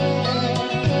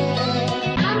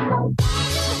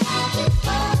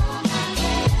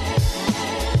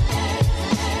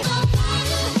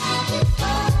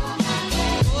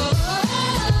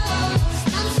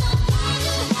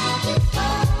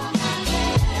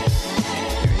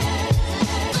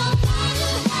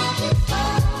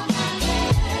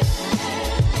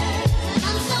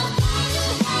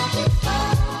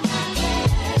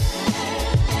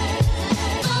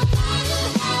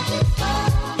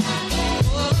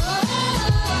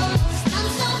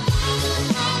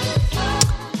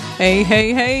Hey,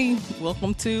 hey, hey.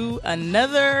 Welcome to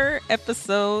another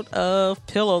episode of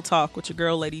Pillow Talk with your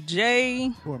girl, Lady J.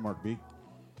 Boy, Mark B.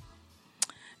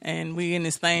 And we in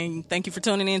this thing. Thank you for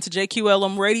tuning in to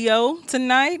JQLM Radio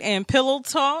tonight and Pillow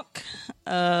Talk.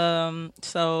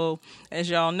 So, as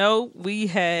y'all know, we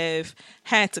have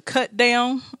had to cut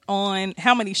down on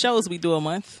how many shows we do a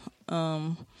month.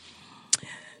 We'll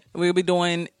be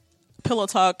doing Pillow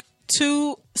Talk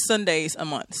 2 Sundays a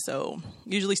month. So,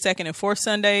 usually second and fourth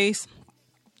Sundays,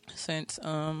 since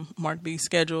Mark B's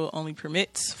schedule only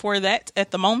permits for that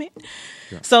at the moment.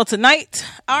 Yeah. So tonight,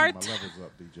 my levels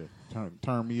up, DJ.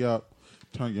 Turn me up.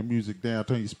 Turn your music down.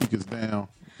 Turn your speakers down.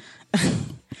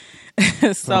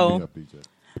 So, turn me up,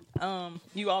 DJ.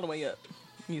 You all the way up.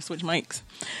 You switch mics.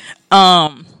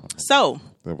 So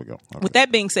there we go. Okay. With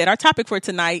that being said, our topic for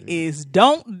tonight is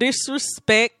don't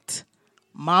disrespect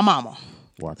my mama.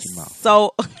 Watch your mouth.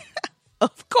 So,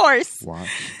 of course,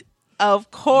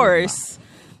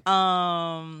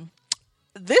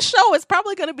 this show is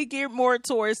probably going to be geared more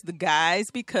towards the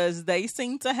guys because they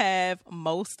seem to have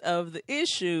most of the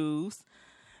issues.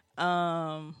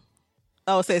 It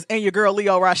says, and your girl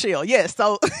Leo Rochelle. Yes,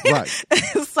 so right.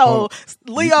 So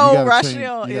Leo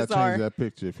Rochelle you is gotta our change that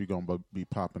picture if you're gonna be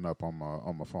popping up on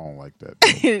my phone like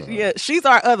that. Yeah, she's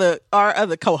our other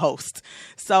co-host.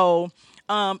 So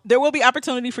there will be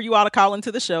opportunity for you all to call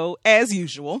into the show as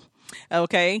usual.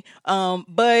 Okay.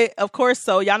 But of course,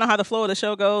 so y'all know how the flow of the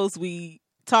show goes. We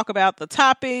talk about the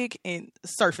topic in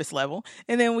surface level,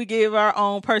 and then we give our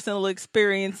own personal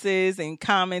experiences and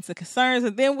comments and concerns,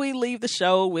 and then we leave the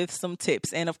show with some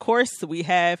tips. And of course, we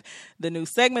have the new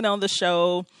segment on the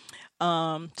show,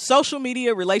 social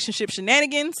media relationship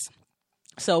shenanigans.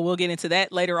 So we'll get into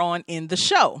that later on in the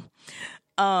show.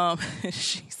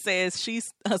 She says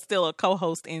she's still a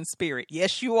co-host in spirit.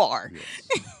 Yes, you are.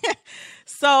 Yes.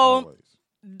 So always.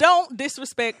 Don't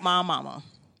disrespect my mama.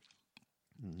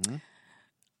 Mm-hmm.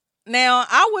 Now,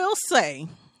 I will say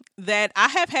that I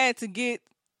have had to get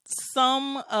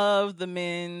some of the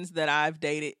men that I've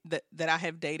dated, that I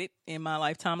have dated in my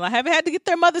lifetime. I have had to get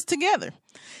their mothers together.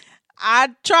 I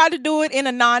try to do it in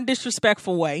a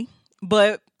non-disrespectful way,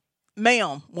 but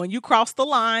ma'am, when you cross the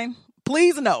line,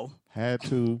 please know. Had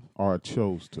to or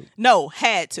chose to? No,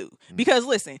 had to. Because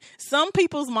listen, some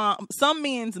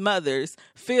men's mothers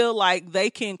feel like they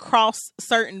can cross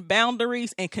certain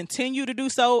boundaries and continue to do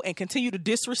so and continue to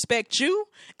disrespect you,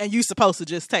 and you're supposed to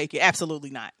just take it. Absolutely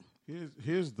not.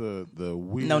 Here's the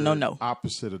weird no.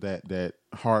 opposite of that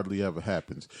hardly ever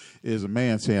happens is a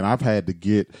man saying, I've had to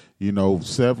get,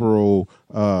 several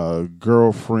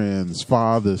girlfriends'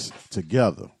 fathers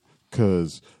together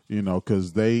because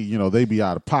they be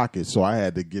out of pocket, so I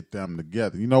had to get them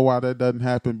together. You know why that doesn't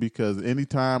happen? Because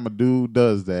anytime a dude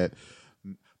does that,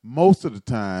 most of the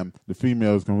time the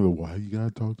female is going to go, why you got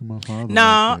to talk to my father?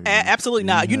 No, absolutely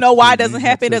not. You know why it doesn't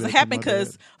happen? It doesn't happen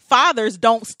because fathers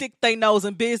don't stick their nose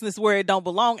in business where it don't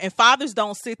belong, and fathers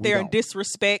don't sit there and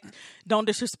disrespect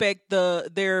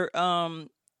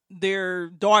their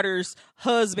daughters'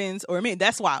 husbands or men.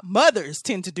 That's why mothers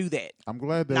tend to do that. I'm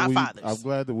glad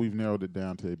that we've narrowed it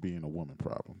down to it being a woman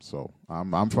problem. So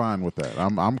I'm fine with that.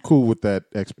 I'm cool with that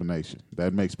explanation.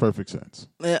 That makes perfect sense.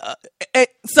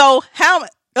 So how?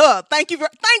 Thank you,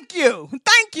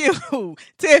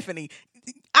 Tiffany.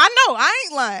 I know I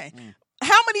ain't lying.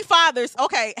 How many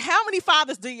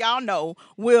fathers do y'all know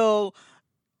will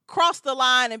cross the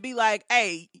line and be like,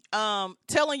 hey,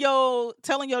 telling your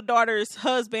daughter's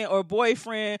husband or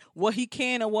boyfriend what he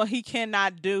can and what he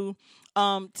cannot do,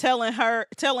 telling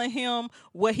him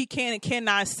what he can and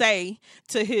cannot say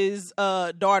to his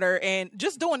daughter, and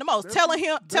just doing the most, telling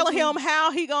him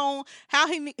how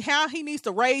he needs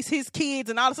to raise his kids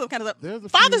and all this other kind of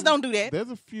stuff. Fathers don't do that. There's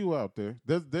a few out there.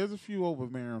 There's a few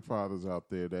overbearing fathers out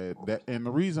there that and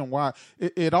the reason why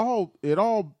it all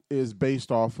is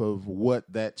based off of what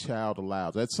that child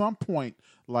allows. At some point,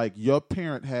 like, your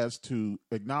parent has to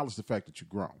acknowledge the fact that you're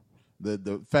grown.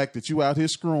 The fact that you out here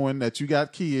screwing, that you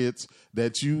got kids,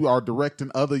 that you are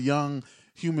directing other young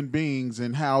human beings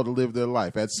in how to live their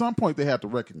life. At some point, they have to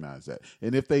recognize that.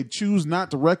 And if they choose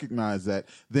not to recognize that,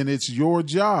 then it's your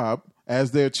job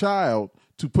as their child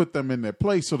to put them in their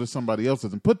place so that somebody else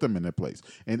doesn't put them in their place.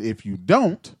 And if you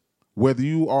don't, whether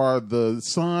you are the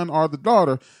son or the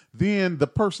daughter, then the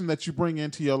person that you bring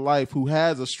into your life who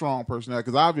has a strong personality,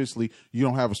 because obviously you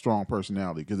don't have a strong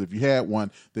personality, because if you had one,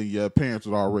 then your parents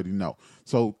would already know.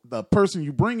 So the person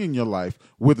you bring in your life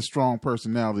with a strong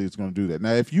personality is going to do that.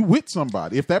 Now, if you with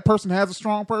somebody, if that person has a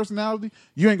strong personality,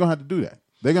 you ain't going to have to do that.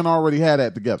 They're going to already have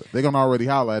that together. They're going to already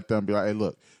holler at them and be like, hey,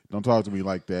 look, Don't talk to me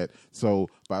like that. So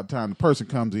by the time the person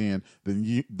comes in,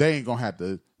 then they ain't gonna have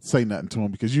to say nothing to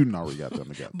them because you already got them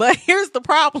together. But here's the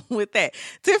problem with that.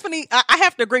 Tiffany, I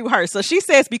have to agree with her. So she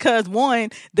says because one,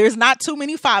 there's not too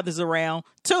many fathers around.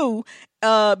 Two,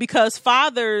 because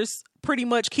fathers pretty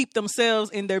much keep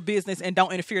themselves in their business and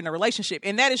don't interfere in the relationship.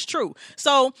 And that is true.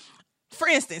 So for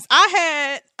instance,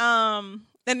 I had,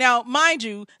 and now mind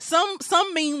you, some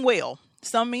mean well.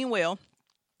 Some mean well.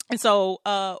 And so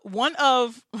one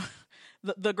of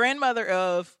the grandmother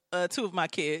of two of my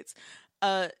kids,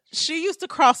 she used to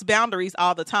cross boundaries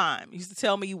all the time. Used to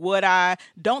tell me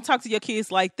don't talk to your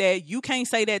kids like that. You can't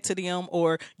say that to them,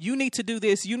 or you need to do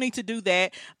this, you need to do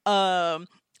that.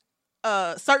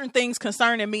 Certain things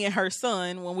concerning me and her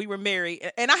son when we were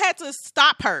married. And I had to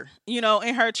stop her, in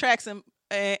her tracks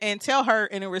and tell her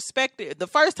and respect it. The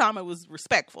first time it was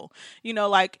respectful,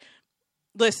 like,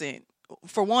 listen,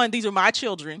 for one, these are my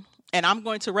children and I'm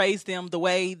going to raise them the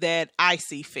way that I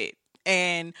see fit.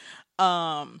 And,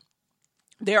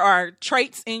 there are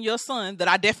traits in your son that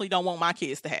I definitely don't want my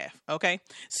kids to have. Okay.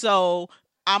 So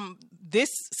this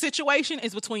situation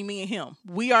is between me and him.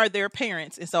 We are their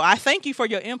parents. And so I thank you for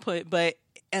your input, but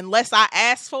unless I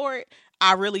ask for it,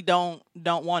 I really don't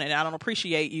want it. I don't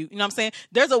appreciate you. You know what I'm saying?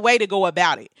 There's a way to go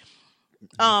about it.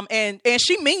 And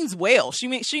she means well. She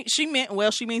meant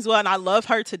well. She means well. And I love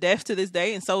her to death to this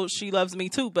day. And so she loves me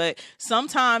too. But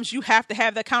sometimes you have to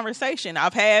have that conversation.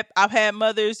 I've had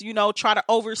mothers, try to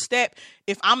overstep.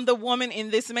 If I'm the woman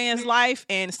in this man's life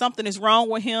and something is wrong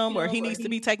with him or he needs to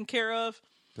be taken care of.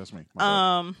 That's me.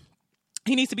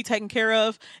 He needs to be taken care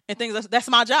of and things. That's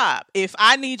my job. If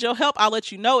I need your help, I'll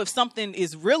let you know. If something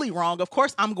is really wrong, of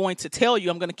course, I'm going to tell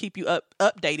you. I'm going to keep you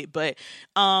updated. But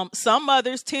some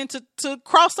mothers tend to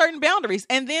cross certain boundaries.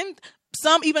 And then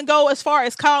some even go as far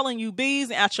as calling you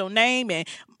bees and out your name. And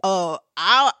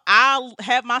I'll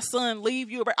have my son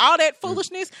leave you. All that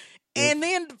foolishness. And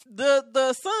then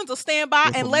the sons will stand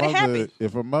by and let it happen.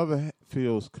 If a mother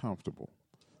feels comfortable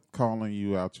calling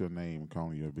you out your name,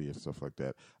 calling you a B and stuff like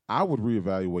that, I would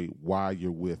reevaluate why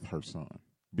you're with her son,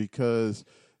 because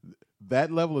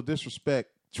that level of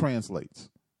disrespect translates.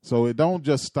 So it don't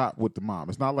just stop with the mom.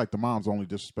 It's not like the mom's the only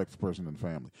disrespectful person in the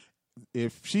family.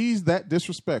 If she's that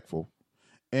disrespectful,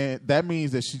 and that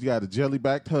means that she's got a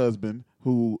jelly-backed husband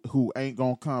who ain't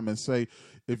gonna come and say,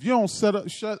 if you don't sit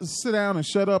down and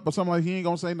shut up or something like, he ain't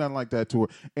gonna say nothing like that to her.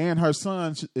 And her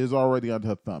son is already under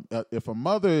her thumb. If a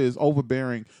mother is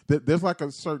overbearing, there's like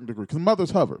a certain degree, because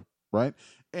mothers hover, right?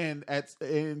 And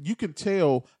you can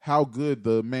tell how good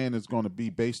the man is going to be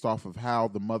based off of how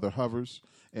the mother hovers,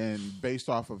 and based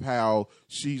off of how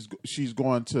she's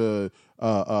going to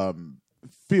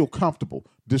feel comfortable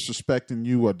disrespecting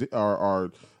you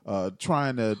or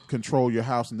trying to control your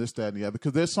house and this, that, and the other.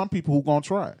 Because there's some people who are going to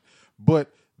try it,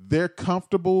 but they're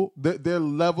comfortable. Their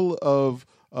level of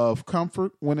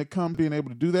comfort when it comes to being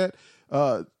able to do that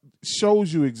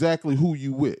shows you exactly who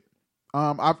you with.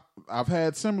 I've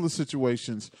had similar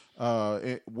situations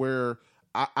where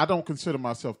I don't consider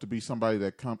myself to be somebody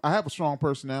that I have a strong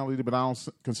personality, but I don't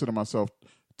consider myself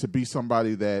to be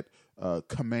somebody that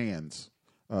commands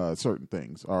certain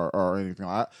things or anything.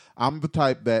 I'm the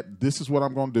type that this is what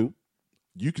I'm going to do.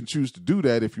 You can choose to do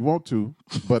that if you want to,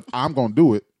 but I'm going to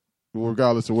do it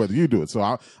regardless of whether you do it.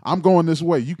 So I'm going this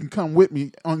way. You can come with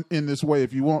me in this way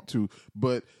if you want to,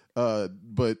 but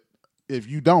if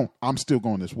you don't, I'm still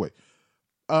going this way.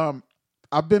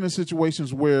 I've been in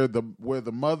situations where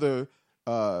the mother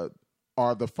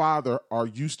or the father are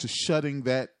used to shutting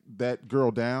that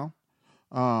girl down,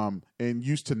 and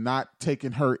used to not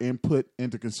taking her input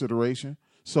into consideration.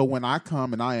 So when I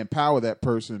come and I empower that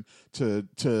person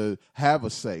to have a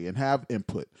say and have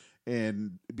input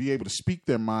and be able to speak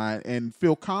their mind and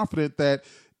feel confident that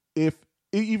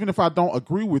even if I don't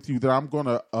agree with you, that I'm going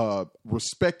to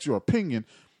respect your opinion,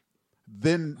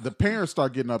 then the parents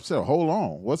start getting upset. Hold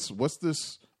on, what's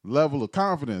this level of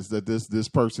confidence that this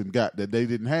person got that they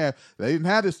didn't have? They didn't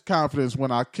have this confidence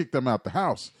when I kicked them out the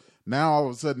house. Now all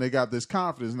of a sudden they got this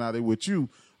confidence. Now they with you.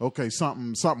 Okay,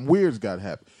 something weird's got to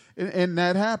happen, and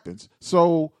that happens.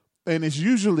 So, and it's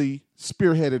usually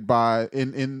spearheaded by,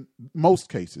 in most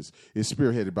cases, it's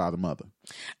spearheaded by the mother.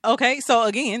 Okay, so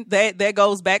again, that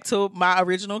goes back to my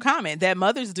original comment that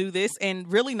mothers do this,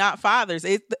 and really not fathers.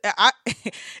 It's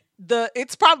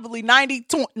probably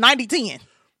 90-10.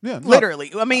 Yeah, no,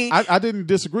 literally. I mean, I didn't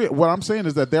disagree. What I'm saying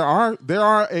is that there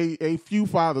are a few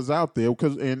fathers out there,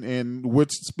 because and we're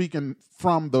speaking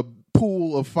from the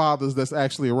pool of fathers that's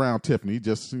actually around, Tiffany.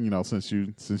 Just since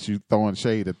you throwing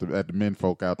shade at the men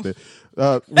folk out there,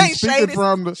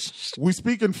 we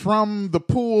speaking from the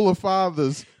pool of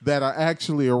fathers that are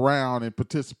actually around and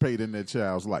participate in their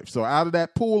child's life. So out of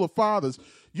that pool of fathers,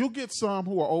 you'll get some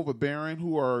who are overbearing,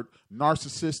 who are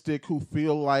narcissistic, who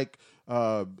feel like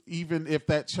even if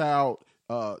that child,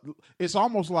 it's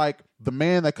almost like the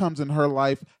man that comes in her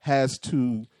life has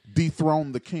to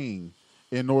dethrone the king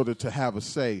in order to have a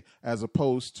say, as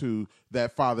opposed to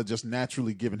that father just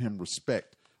naturally giving him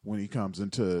respect when he comes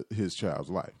into his child's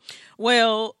life.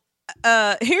 Well,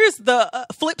 here's the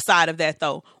flip side of that,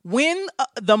 though. When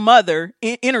the mother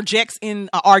interjects in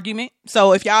an argument,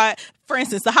 so if y'all, for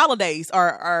instance, the holidays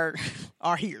are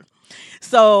here.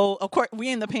 So, of course,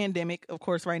 we're in the pandemic, of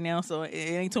course, right now, so it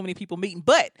ain't too many people meeting.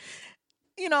 But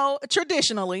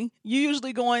traditionally, you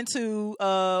usually going to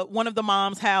one of the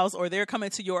mom's house, or they're coming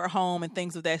to your home and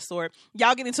things of that sort.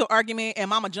 Y'all get into an argument and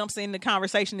mama jumps in the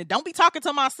conversation and don't be talking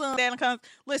to my son.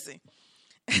 Listen,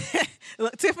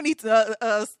 Tiffany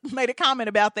made a comment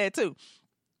about that too.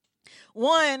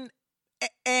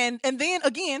 And then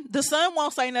again, the son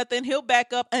won't say nothing. He'll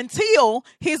back up until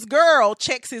his girl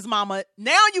checks his mama.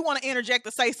 Now you want to interject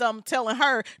to say something, telling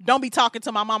her, don't be talking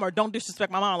to my mama or don't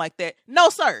disrespect my mama like that. No,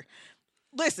 sir.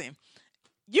 Listen,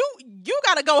 you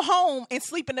got to go home and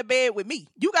sleep in the bed with me.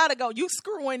 You got to go. You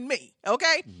screwing me,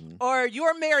 okay? Mm-hmm. Or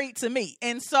you're married to me.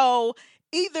 And so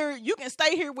either you can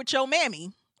stay here with your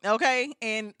mammy, okay,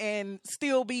 and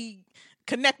still be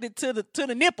connected to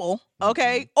the nipple,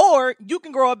 okay? Mm-hmm. Or you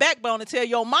can grow a backbone and tell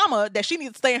your mama that she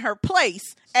needs to stay in her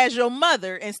place as your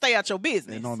mother and stay out your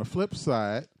business. And on the flip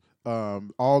side,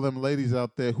 all them ladies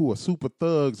out there who are super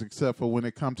thugs, except for when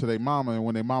it comes to their mama, and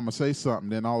when their mama say something,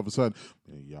 then all of a sudden,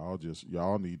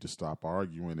 y'all need to stop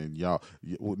arguing, and y'all,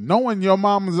 knowing your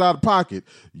mama's out of pocket,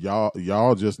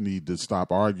 y'all just need to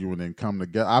stop arguing and come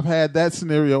together. I've had that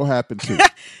scenario happen too.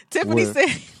 Tiffany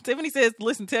says,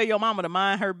 listen, tell your mama to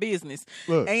mind her business.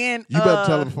 Look, and you better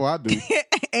tell her before I do.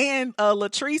 And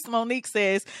Latrice Monique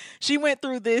says she went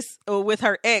through this with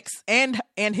her ex and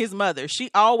his mother. She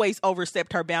always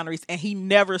overstepped her boundaries, and he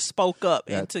never spoke up.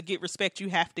 And to get respect, you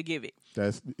have to give it.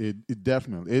 That's it. It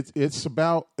definitely. It's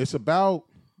about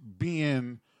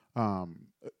being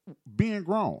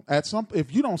grown.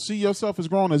 If you don't see yourself as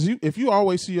grown if you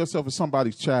always see yourself as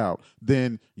somebody's child,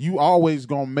 then you always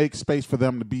gonna make space for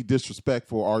them to be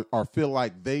disrespectful or feel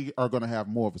like they are gonna have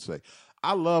more of a say.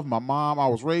 I love my mom. I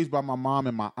was raised by my mom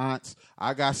and my aunts.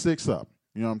 I got 6 of them.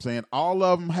 You know what I'm saying? All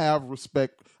of them have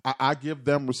respect. I give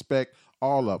them respect,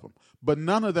 all of them. But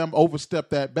none of them overstep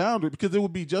that boundary, because it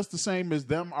would be just the same as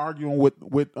them arguing with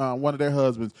one of their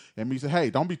husbands and me say,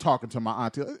 hey, don't be talking to my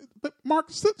auntie.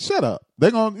 Mark, shut up. They're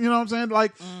going to, you know what I'm saying?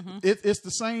 Like, it's the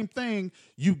same thing.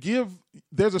 You give,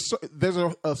 there's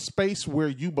a space where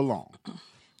you belong.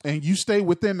 And you stay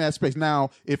within that space. Now,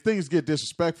 if things get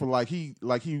disrespectful, like he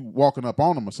walking up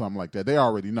on them or something like that, they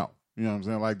already know. You know what I'm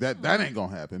saying? Like that ain't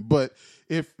gonna happen. But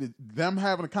if them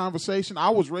having a conversation, I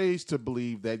was raised to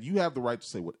believe that you have the right to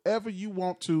say whatever you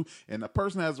want to, and the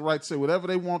person has the right to say whatever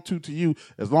they want to you,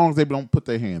 as long as they don't put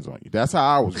their hands on you. That's how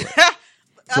I was raised.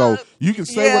 So you can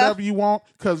say whatever you want,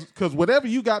 because whatever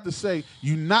you got to say,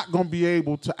 you're not gonna be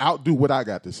able to outdo what I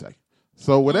got to say.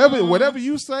 So whatever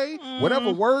you say,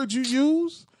 whatever words you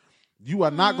use, you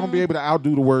are not going to be able to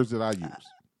outdo the words that I use.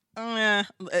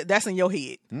 That's in your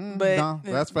head. But no,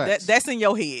 that's facts. That's in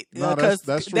your head. No, that's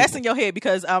true. That's in your head,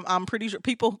 because I'm pretty sure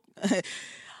people...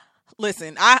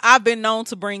 Listen, I've been known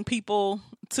to bring people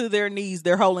to their knees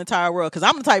their whole entire world, because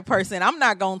I'm the type of person, I'm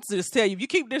not going to just tell you, if you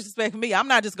keep disrespecting me, I'm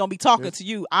not just going to be talking to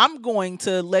you. I'm going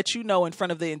to let you know in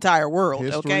front of the entire world,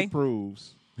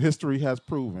 History has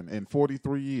proven in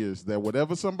 43 years that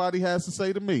whatever somebody has to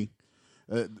say to me,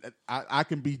 I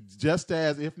can be just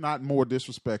as, if not more,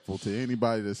 disrespectful to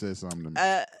anybody that says something to me.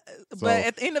 But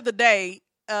at the end of the day,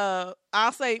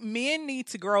 I'll say men need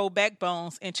to grow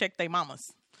backbones and check their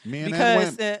mamas. Men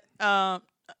and women.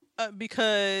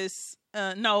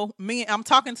 I'm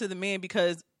talking to the men,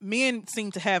 because men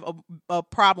seem to have a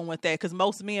problem with that, because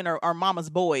most men are mama's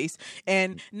boys,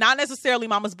 and not necessarily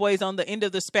mama's boys on the end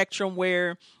of the spectrum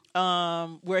where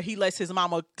he lets his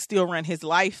mama still run his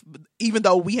life, even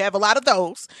though we have a lot of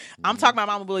those. I'm talking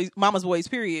about mama's boys,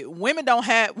 period.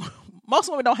 Most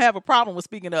women don't have a problem with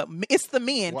speaking up. It's the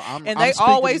men, they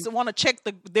always want to check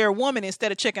their woman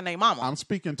instead of checking their mama. I'm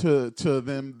speaking to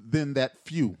them, then that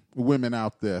few women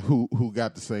out there who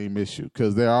got the same issue,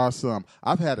 because there are some.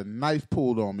 I've had a knife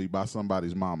pulled on me by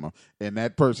somebody's mama, and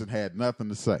that person had nothing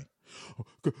to say.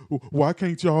 Why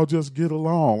can't y'all just get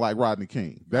along like Rodney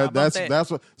King?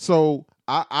 That's what. So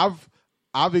I've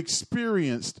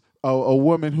experienced a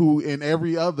woman who in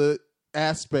every other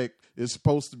aspect is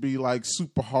supposed to be like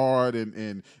super hard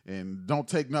and don't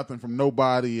take nothing from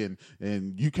nobody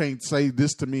and you can't say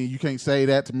this to me, you can't say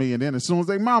that to me, and then as soon as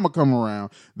their mama come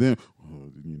around, then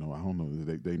I don't know,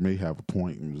 they may have a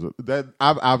point. That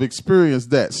I've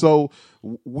experienced that. So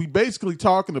we basically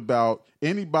talking about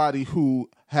anybody who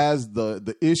has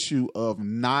the issue of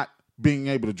not being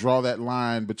able to draw that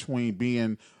line between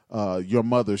being your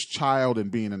mother's child and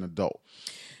being an adult.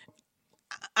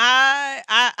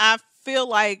 I feel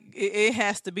like it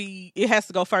has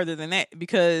to go further than that,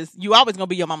 because you always gonna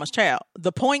be your mama's child.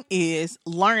 The point is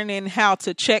learning how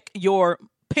to check your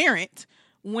parent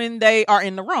when they are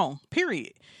in the wrong,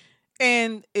 period.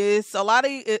 And it's a lot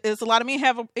of men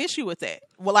have an issue with that.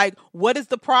 Well, like, what is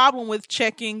the problem with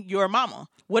checking your mama?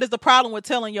 What is the problem with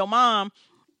telling your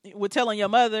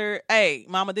mother, hey,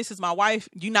 mama, this is my wife.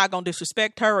 You're not going to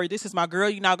disrespect her. Or this is my girl.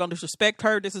 You're not going to disrespect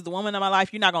her. This is the woman of my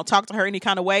life. You're not going to talk to her any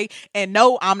kind of way. And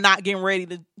no, I'm not getting ready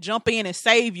to jump in and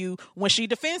save you when she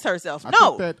defends herself.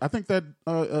 I think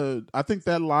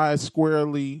that lies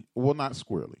squarely. Well, not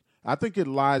squarely. I think it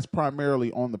lies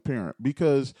primarily on the parent,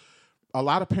 because a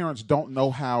lot of parents don't know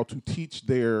how to teach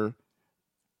they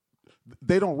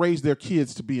don't raise their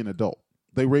kids to be an adult.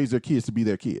 They raise their kids to be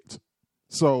their kids.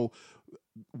 So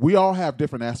we all have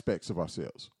different aspects of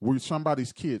ourselves. We're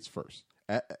somebody's kids first.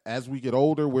 As we get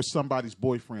older, we're somebody's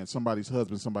boyfriend, somebody's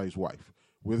husband, somebody's wife.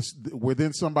 We're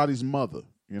then somebody's mother.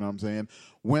 You know what I'm saying?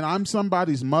 When I'm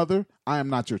somebody's mother, I am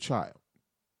not your child.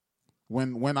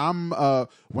 When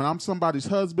I'm somebody's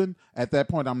husband, at that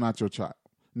point, I'm not your child.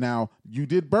 Now, you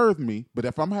did birth me, but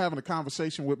if I'm having a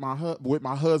conversation with my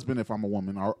husband, if I'm a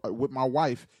woman, or with my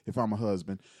wife, if I'm a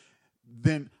husband,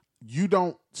 then you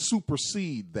don't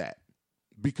supersede that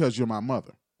because you're my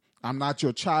mother. I'm not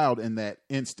your child in that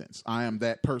instance. I am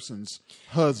that person's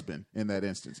husband in that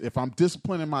instance. If I'm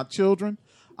disciplining my children,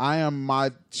 I am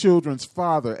my children's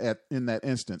father in that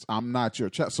instance. I'm not your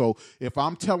child. So if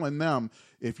I'm telling them,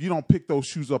 if you don't pick those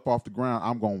shoes up off the ground,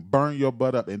 I'm going to burn your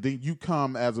butt up. And then you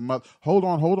come as a mother. Hold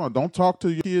on. Don't talk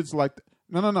to your kids like that.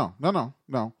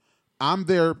 No. I'm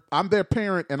their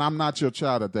parent, and I'm not your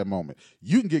child at that moment.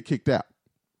 You can get kicked out.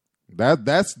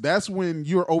 That's when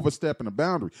you're overstepping a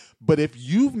boundary. But if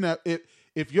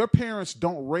your parents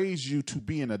don't raise you to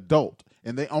be an adult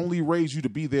and they only raise you to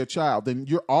be their child, then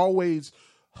you're always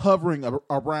hovering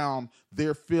around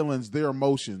their feelings, their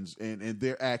emotions, and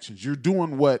their actions. You're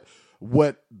doing what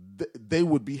they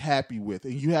would be happy with,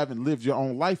 and you haven't lived your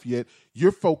own life yet.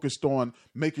 You're focused on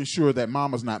making sure that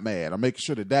mama's not mad or making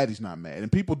sure that daddy's not mad,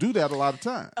 and people do that a lot of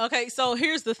times. Okay, so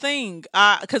here's the thing,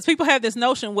 because people have this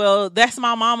notion, well, that's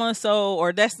my mama,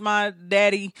 or that's my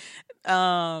daddy,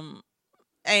 and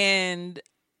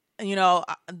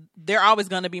they're always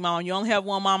going to be mama. You only have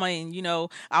one mama, and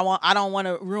I don't want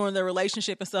to ruin the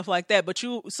relationship and stuff like that. But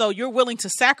you're willing to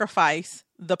sacrifice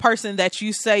the person that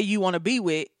you say you want to be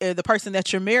with, the person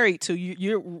that you're married to.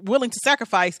 You're willing to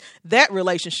sacrifice that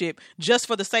relationship just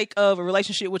for the sake of a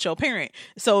relationship with your parent.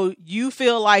 So you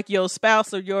feel like your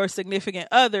spouse or your significant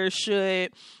other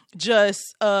should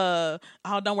just don't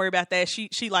worry about that.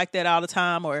 She like that all the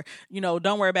time, or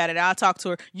don't worry about it. I'll talk to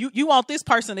her. You want this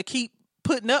person to keep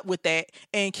putting up with that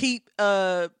and keep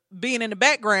being in the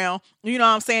background,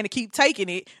 to keep taking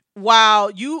it while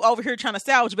you over here trying to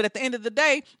salvage. But at the end of the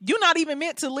day, you're not even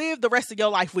meant to live the rest of your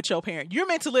life with your parent. You're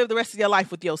meant to live the rest of your life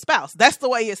with your spouse. That's the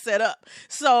way it's set up.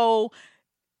 So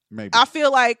maybe I feel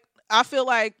like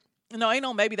ain't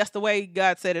no maybe, that's the way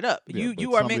God set it up. Yeah,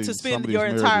 you are meant to spend your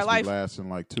entire life lasting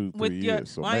like 2-3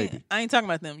 years. So maybe I ain't talking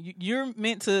about them. You're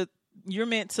meant to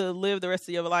live the rest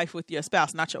of your life with your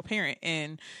spouse, not your parent.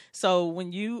 And so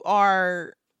when you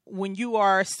are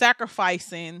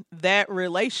sacrificing that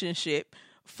relationship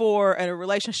for a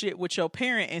relationship with your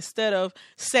parent, instead of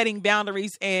setting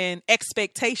boundaries and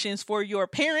expectations for your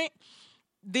parent,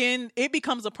 then it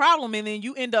becomes a problem, and then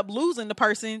you end up losing the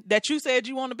person that you said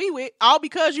you want to be with, all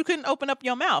because you couldn't open up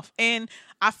your mouth. And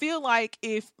I feel like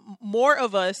if more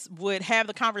of us would have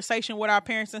the conversation with our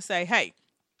parents and say, hey,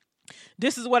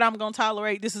 this is what I'm going to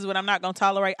tolerate. This is what I'm not going to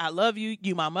tolerate. I love you.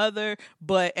 You my mother.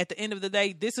 But at the end of the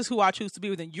day, this is who I choose to be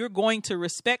with. And you're going to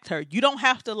respect her. You don't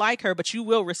have to like her, but you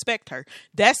will respect her.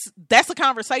 That's a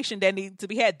conversation that needs to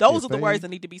be had. Those are the words that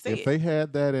need to be said. If they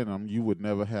had that in them, you would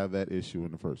never have that issue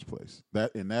in the first place.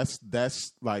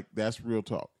 That's real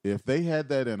talk. If they had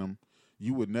that in them,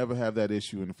 you would never have that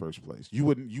issue in the first place. You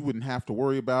wouldn't have to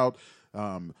worry about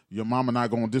your mama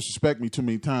not going to disrespect me too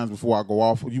many times before I go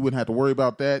off. You wouldn't have to worry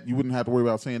about that. You wouldn't have to worry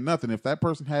about saying nothing. If that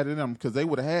person had it in them, because they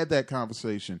would have had that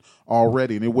conversation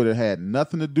already, and it would have had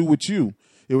nothing to do with you.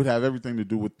 It would have everything to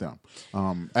do with them.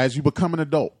 As you become an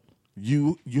adult,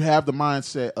 you have the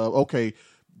mindset of, okay,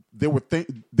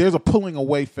 there's a pulling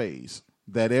away phase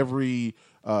that every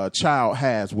child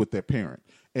has with their parent.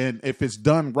 And if it's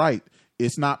done right,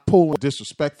 it's not pulling a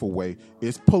disrespectful way.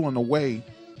 It's pulling away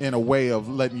in a way of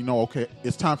letting you know, okay,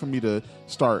 it's time for me to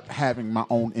start having my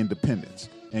own independence.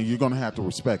 And you're going to have to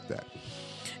respect that.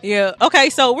 Yeah. Okay.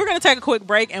 So we're going to take a quick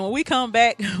break. And when we come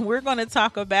back, we're going to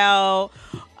talk about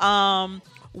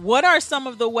what are some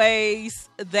of the ways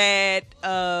that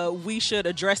we should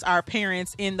address our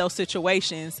parents in those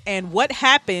situations, and what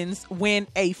happens when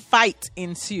a fight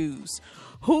ensues.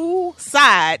 Whose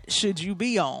side should you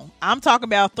be on? I'm talking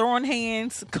about throwing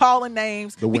hands, calling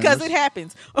names, because it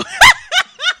happens.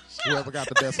 Whoever got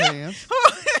the best hands.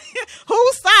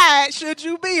 Whose side should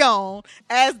you be on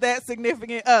as that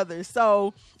significant other?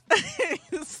 So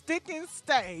stick and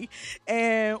stay,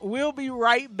 and we'll be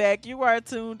right back. You are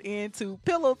tuned in to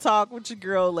Pillow Talk with your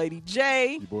girl, Lady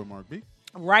J. Your boy, Mark B.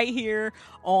 Right here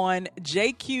on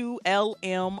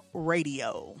JQLM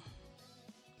Radio.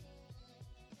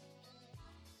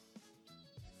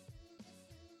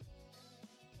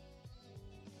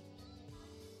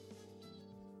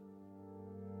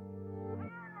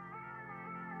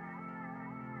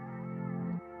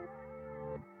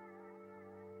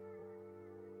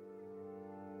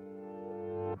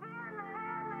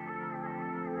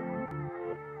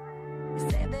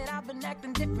 I've been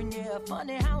acting different, yeah.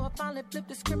 Funny how I finally flipped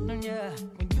the script on ya.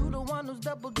 When you the one who's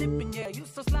double dipping, yeah. You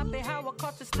so sloppy how I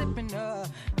caught you slipping,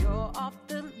 You're off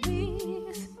the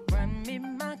lease, run me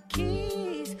my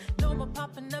keys. No more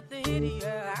popping up the hitty,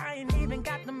 yeah. I ain't even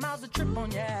got the miles to trip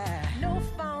on, yeah. No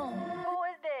phone, who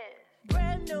is this?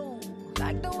 Brand new,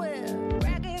 like the whip.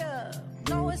 Rack it up,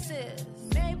 no assist.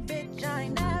 Hey bitch, I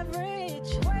ain't average.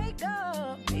 Wake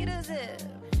up, beat a zip.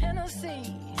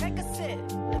 Hennessy, take a sip.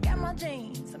 Look at my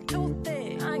jeans, I'm too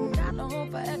thick. I ain't got no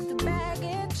room for extra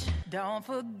baggage. Don't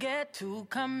forget to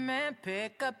come and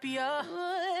pick up your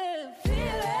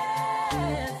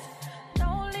feelings.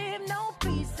 Don't leave no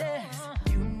pieces.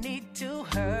 You need to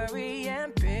hurry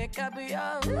and pick up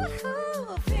your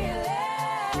feelings.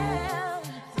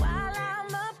 While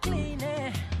I'm up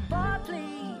cleaning, boy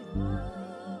please,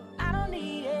 I don't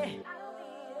need it.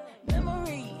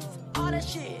 Memories, all that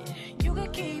shit, you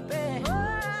can keep it.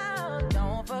 Oh,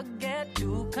 don't forget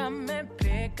to come and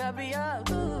pick up your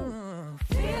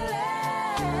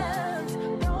feelings.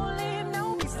 Don't leave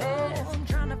no pieces. I'm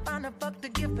trying to find a fuck to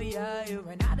give for ya. You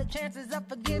ran out of chances of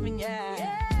forgiving ya.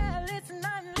 Yeah, listen,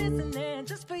 I'm listening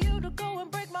just for you to go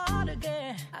and break my heart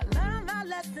again. I learned my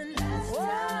lesson last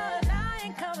time. I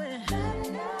ain't coming.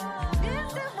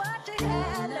 This is what you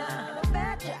had now. I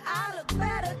bet you I look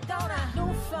better, don't I?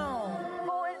 New phone.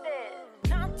 Who is this?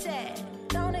 Contact.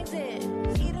 Don't exist.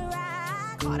 Either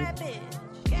I call that bitch.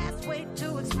 Gas way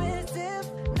too expensive.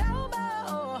 No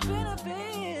more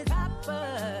benefits.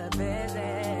 Papa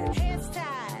visit. Hands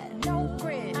tied. No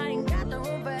grit. I ain't got the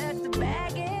room for extra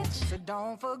baggage. So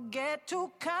don't forget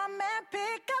to come and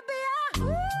pick up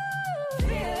your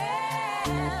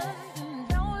feelings.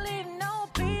 Don't leave no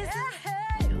pieces.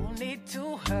 You need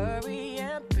to hurry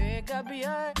and pick up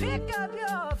your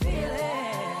feelings.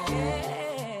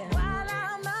 While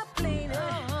I'm up cleaning,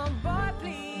 boy,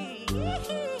 please.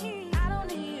 I don't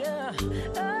need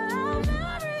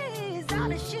memories, all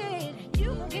the shit.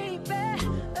 You can keep it.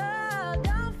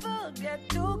 Don't forget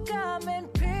to come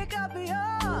and pick up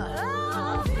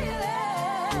your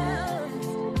feelings.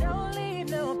 Don't leave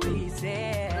no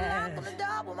pieces. Knock on the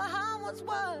door where my heart once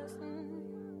was.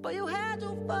 But you had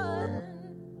your fun,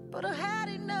 but I had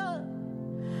enough.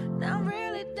 Now I'm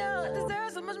really done. I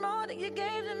deserve so much more than you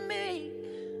gave to me.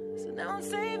 So now I'm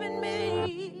saving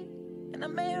me, and I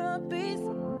made her a piece,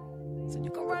 so you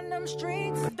can run them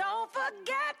streets. Don't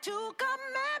forget to come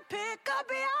and pick up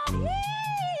your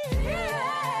feelings.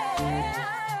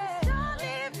 Don't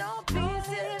leave no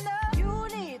pieces. You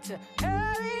need to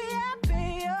hurry and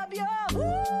pick up your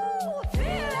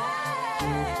feelings.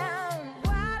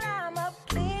 While I'm up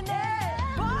cleaning,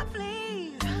 boy,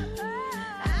 please.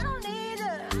 I don't need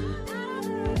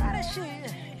all that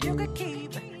shit. You can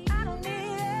keep it. I don't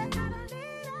need it.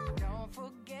 Don't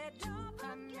forget to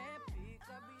come and pick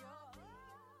up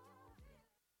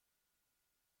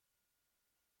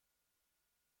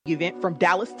your Event from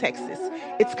Dallas, Texas.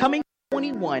 It's coming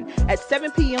 21 at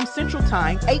 7 p.m. Central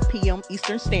Time, 8 p.m.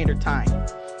 Eastern Standard Time.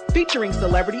 Featuring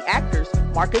celebrity actors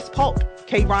Marcus Polk,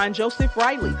 K-Ron Joseph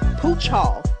Riley, Pooch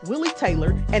Hall, Willie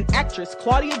Taylor, and actress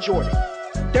Claudia Jordan.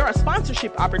 There are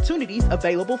sponsorship opportunities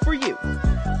available for you.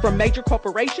 From major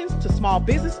corporations to small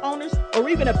business owners or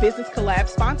even a business collab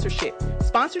sponsorship.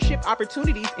 Sponsorship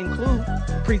opportunities include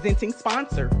presenting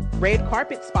sponsor, red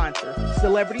carpet sponsor,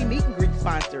 celebrity meet and greet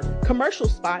sponsor, commercial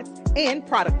spots, and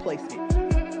product placement.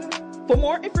 For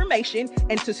more information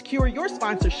and to secure your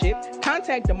sponsorship,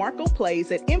 contact DeMarco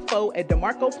Plays at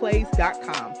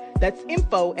info@demarcoplays.com. That's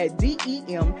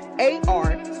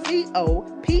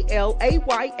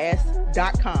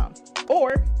info@DEMARCOPLAYS.com.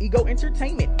 Or Ego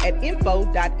Entertainment at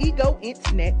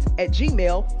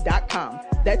info.egoentnet@gmail.com.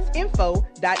 That's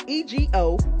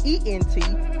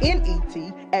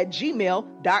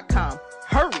info.egoentnet@gmail.com.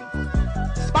 Hurry!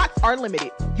 Spots are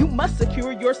limited. You must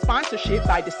secure your sponsorship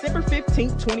by December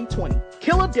 15th, 2020.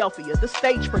 Philadelphia, the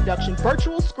stage production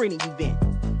virtual screening event.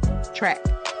 Track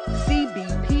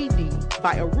CBPD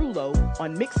by Arulo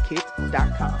on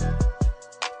Mixkit.com.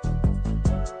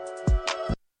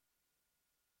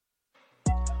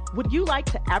 Would you like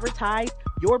to advertise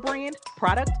your brand,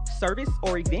 product, service,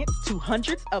 or event to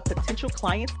hundreds of potential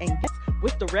clients and guests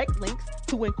with direct links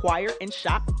to inquire and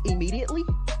shop immediately?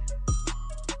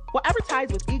 Well,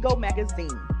 advertise with Ego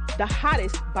Magazine, the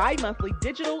hottest bi-monthly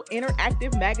digital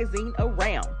interactive magazine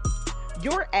around.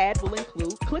 Your ad will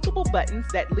include clickable buttons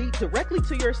that lead directly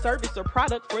to your service or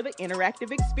product for the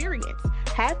interactive experience.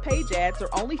 Half-page ads are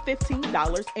only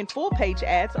 $15 and full-page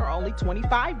ads are only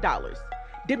 $25.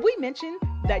 Did we mention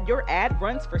that your ad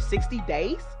runs for 60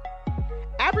 days?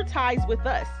 Advertise with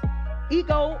us.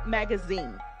 Ego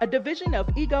Magazine, a division of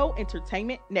Ego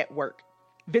Entertainment Network.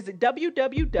 Visit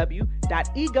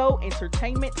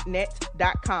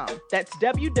www.egoentertainmentnet.com. That's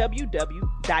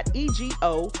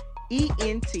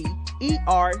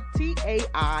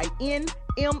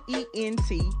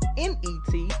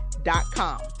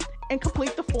www.egoentertainmentnet.com and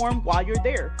complete the form while you're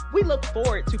there. We look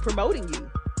forward to promoting you.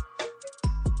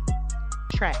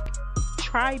 Track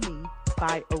Try Me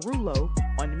by Arulo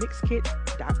on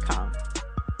Mixkit.com.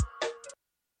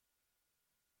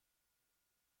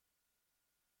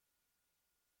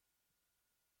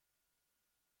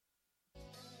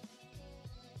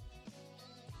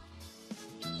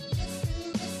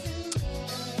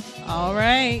 All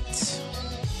right.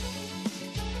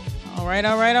 All right.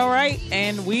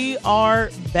 And we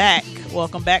are back.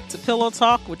 Welcome back to Pillow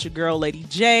Talk with your girl, Lady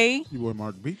J. You boy,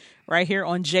 Mark B. Right here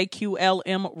on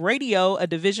JQLM Radio, a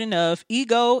division of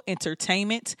Ego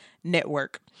Entertainment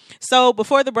Network. So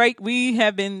before the break, we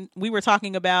were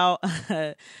talking about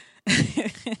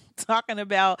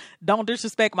don't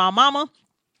disrespect my mama.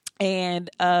 And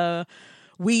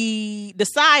we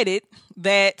decided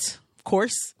that, of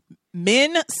course,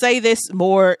 men say this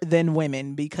more than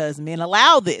women because men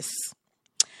allow this.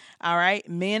 All right.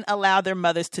 Men allow their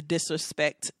mothers to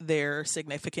disrespect their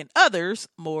significant others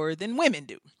more than women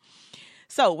do.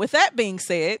 So with that being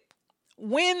said,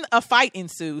 when a fight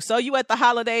ensues, so you at the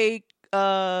holiday,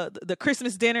 the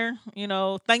Christmas dinner,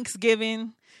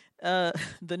 Thanksgiving,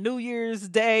 the New Year's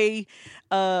Day,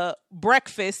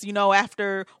 breakfast,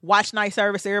 after watch night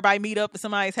service, everybody meet up at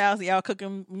somebody's house, y'all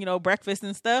cooking, breakfast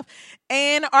and stuff.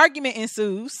 And an argument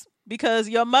ensues because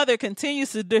your mother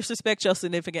continues to disrespect your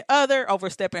significant other,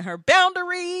 overstepping her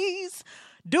boundaries.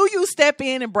 Do you step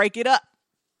in and break it up?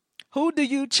 Who do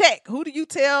you check? Who do you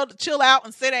tell to chill out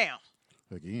and sit down?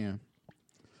 Again,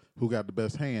 who got the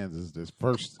best hands is the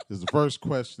first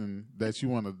question that you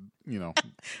want to,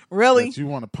 really, that you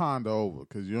want to ponder over,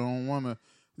 because you want to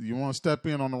step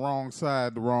in on the wrong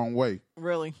side the wrong way,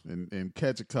 really, and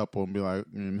catch a couple and be like,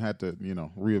 and have to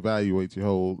reevaluate your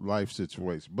whole life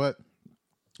situation. But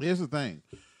here's the thing.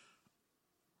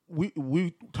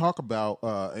 We talk about,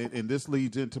 and this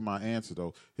leads into my answer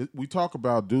though. We talk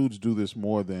about dudes do this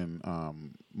more than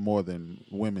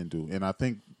women do, and I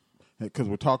think because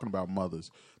we're talking about mothers,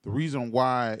 the reason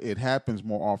why it happens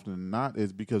more often than not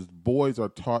is because boys are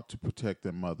taught to protect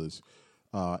their mothers,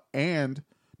 and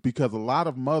because a lot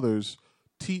of mothers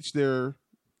teach their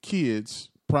kids,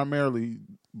 primarily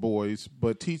boys,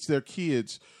 but teach their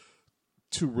kids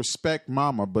to respect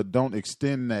mama, but don't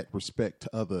extend that respect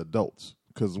to other adults.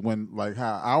 Because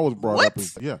how I was brought up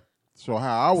is, so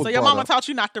how I was. So your brought mama up, taught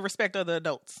you not to respect other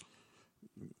adults.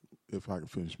 If I could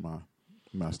finish my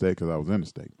statement, because I was in the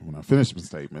statement. When I finished my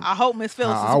statement, I hope Miss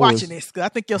Phillips is watching this, because I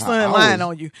think your son lying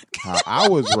on you. How I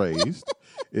was raised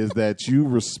is that you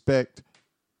respect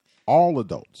all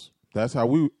adults. That's how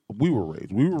we were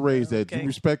raised. We were raised that you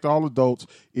respect all adults.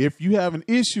 If you have an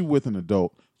issue with an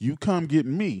adult, you come get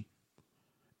me,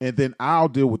 and then I'll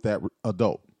deal with that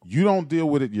adult. You don't deal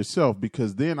with it yourself,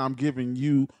 because then I'm giving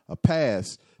you a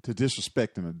pass to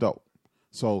disrespect an adult.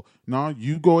 So, no,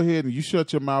 you go ahead and you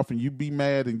shut your mouth and you be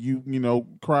mad and you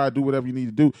cry, do whatever you need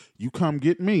to do. You come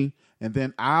get me, and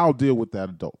then I'll deal with that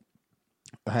adult.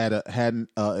 I had an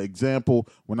example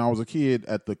when I was a kid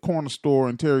at the corner store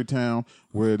in Terrytown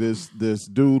where this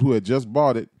dude who had just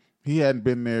bought it He hadn't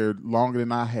been there longer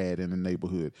than I had in the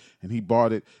neighborhood, and he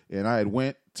bought it. And I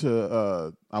went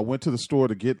to the store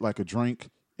to get like a drink,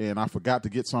 and I forgot to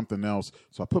get something else.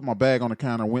 So I put my bag on the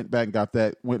counter, went back and got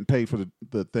that, went and paid for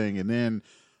the thing, and then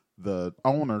the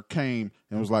owner came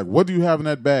and was like, "What do you have in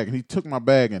that bag?" And he took my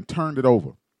bag and turned it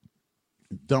over,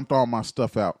 dumped all my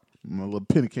stuff out, my little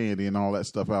penny candy and all that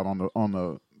stuff out on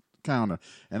the counter.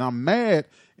 And I'm mad,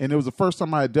 and it was the first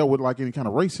time I had dealt with like any kind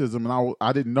of racism, and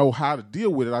I didn't know how to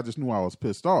deal with it. I just knew I was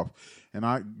pissed off, and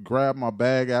I grabbed my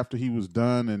bag after he was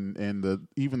done, and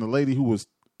even the lady who was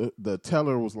the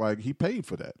teller was like, he paid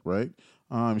for that, right?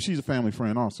 She's a family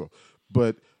friend also,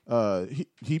 but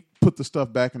he put the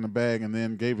stuff back in the bag and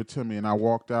then gave it to me, and I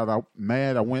walked out. I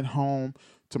went home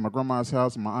to my grandma's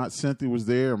house, and my Aunt Cynthia was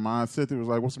there, and my Aunt Cynthia was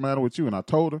like, "What's the matter with you?" And I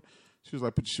told her. She was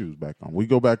like, "Put your shoes back on." We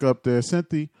go back up there.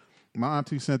 My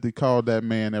auntie Cynthia called that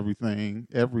man everything.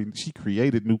 She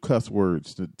created new cuss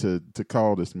words to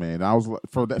call this man. I was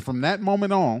like, from that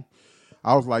moment on,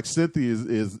 I was like, Cynthia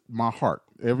is my heart.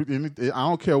 I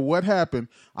don't care what happened.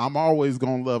 I'm always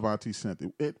gonna love Auntie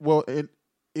Cynthia.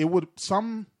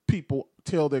 Some people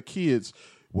tell their kids,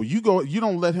 well, you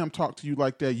don't let him talk to you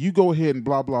like that. You go ahead and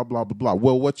blah, blah, blah, blah, blah.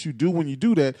 Well, what you do when you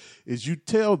do that is you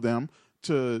tell them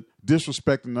to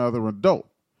disrespect another adult.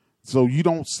 So you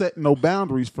don't set no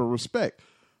boundaries for respect.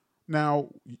 Now,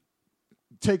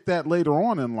 take that later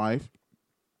on in life.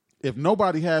 If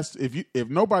nobody has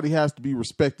to be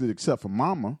respected except for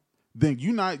mama, then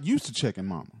you're not used to checking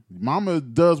mama. Mama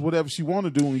does whatever she want to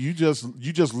do, and you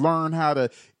just learn how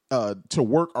to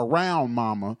work around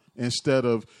mama instead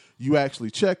of you actually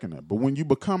checking her. But when you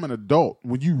become an adult,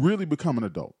 when you really become an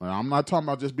adult, and I'm not talking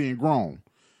about just being grown,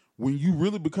 when you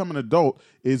really become an adult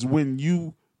is when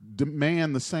you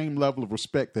demand the same level of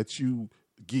respect that you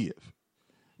give.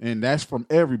 And that's from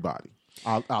everybody.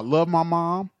 I love my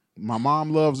mom. My mom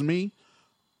loves me.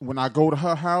 When I go to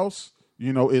her house,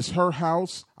 it's her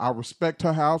house. I respect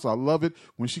her house. I love it.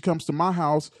 When she comes to my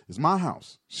house, it's my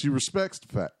house. She respects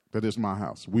the fact that it's my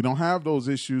house. We don't have those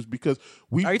issues because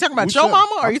we... Are you talking about your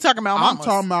mama or are you talking about mama's? I'm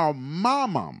talking about my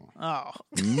mama. Oh.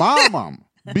 My mama.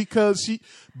 Because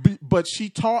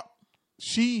she taught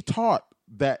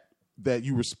that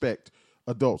you respect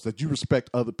adults, that you respect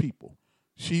other people.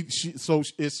 So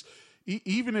it's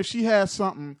even if she has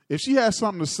something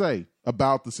to say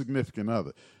about the significant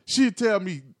other, she'd tell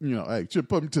me, hey, she'll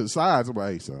put me to the side and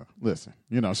say, hey, son, listen,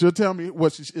 she'll tell me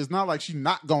what it's not like she's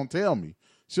not gonna tell me.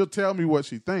 She'll tell me what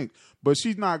she thinks, but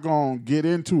she's not gonna get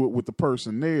into it with the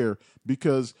person there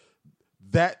because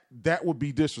that would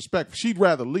be disrespectful. She'd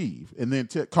rather leave and then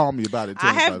call me about it.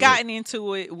 I have gotten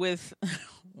into it with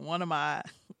one of my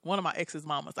ex's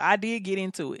mamas. I did get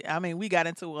into it. I mean, we got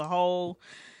into a whole,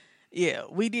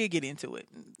 we did get into it.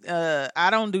 I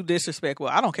don't do disrespect.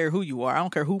 Well, I don't care who you are. I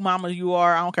don't care who mama you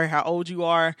are. I don't care how old you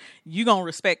are. You gonna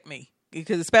respect me.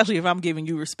 Because especially if I'm giving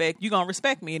you respect, you're going to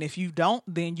respect me. And if you don't,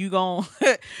 then you're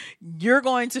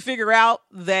going to figure out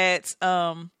that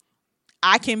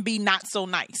I can be not so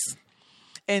nice.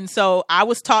 And so I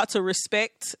was taught to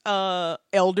respect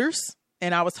elders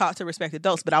and I was taught to respect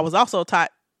adults, but I was also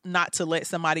taught not to let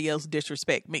somebody else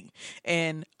disrespect me.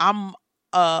 And I'm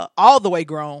all the way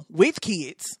grown with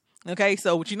kids. Okay,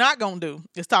 so what you're not going to do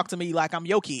is talk to me like I'm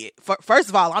your kid. First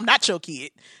of all, I'm not your kid.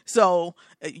 So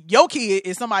your kid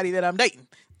is somebody that I'm dating.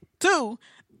 2,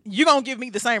 you're going to give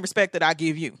me the same respect that I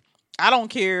give you. I don't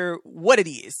care what it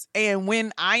is. And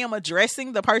when I am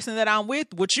addressing the person that I'm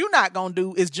with, what you're not going to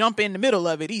do is jump in the middle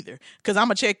of it either. Because I'm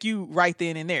going to check you right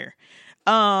then and there.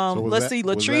 Let's see,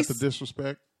 Latrice. Was that the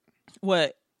disrespect?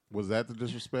 What? Was that the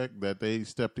disrespect that they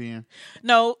stepped in?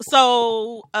 No.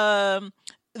 So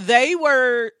they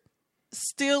were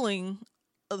stealing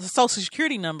the social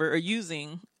security number or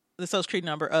using the social security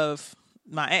number of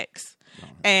my ex.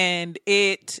 And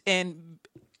it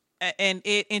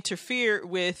interfered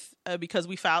with because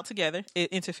we filed together, it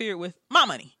interfered with my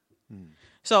money.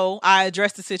 So I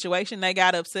addressed the situation. They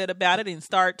got upset about it and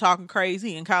started talking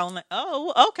crazy and calling like,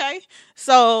 oh, okay.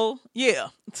 So yeah.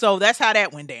 So that's how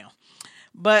that went down.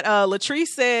 But Latrice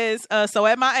says, so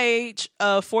at my age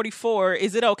of 44,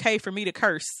 is it okay for me to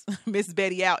curse Miss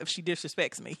Betty out if she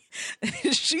disrespects me?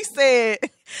 She said,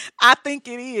 I think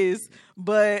it is,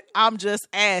 but I'm just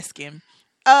asking.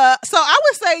 So I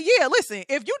would say, yeah, listen,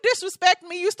 if you disrespect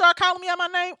me, you start calling me out my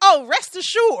name. Oh, rest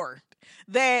assured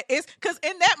that it's because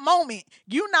in that moment,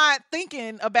 you're not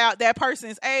thinking about that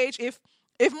person's age. If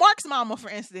Mark's mama, for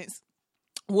instance,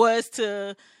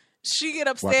 she get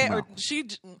upset or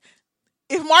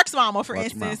if Mark's mama, for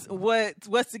instance, was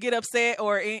to get upset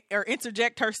or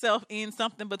interject herself in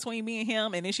something between me and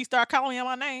him, and then she start calling me out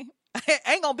my name,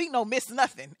 Ain't gonna be no miss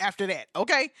nothing after that,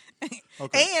 okay?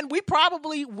 Okay. And we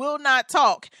probably will not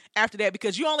talk after that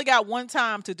because you only got one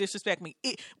time to disrespect me.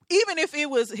 Even if it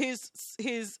was a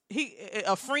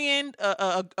friend,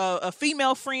 a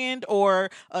female friend, or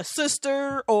a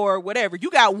sister, or whatever,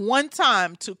 you got one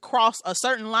time to cross a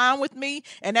certain line with me,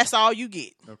 and that's all you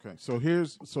get. Okay. So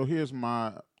here's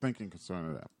my thinking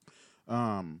concerning that.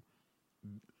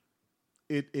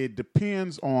 It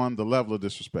depends on the level of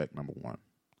disrespect. Number one.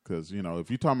 Because, you know,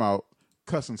 if you're talking about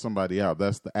cussing somebody out,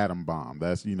 that's the atom bomb.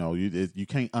 That's, you know, you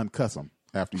can't uncuss them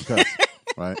after you cuss them,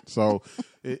 right? So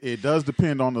it does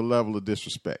depend on the level of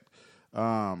disrespect.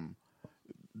 Now,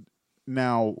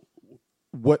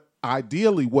 what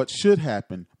should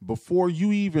happen before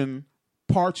you even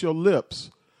part your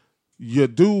lips, your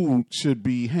dude should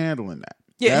be handling that.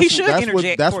 Yeah, he should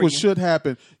interject. That's for what you. should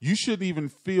happen. You shouldn't even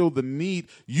feel the need.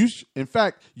 In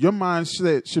fact, your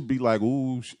mindset should be like,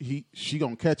 "Ooh, she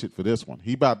gonna catch it for this one.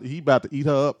 He about to eat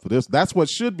her up for this." That's what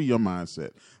should be your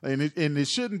mindset, and it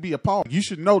shouldn't be a pause. You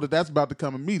should know that that's about to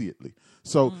come immediately.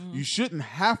 So you shouldn't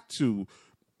have to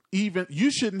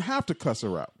cuss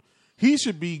her out. He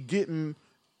should be getting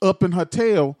up in her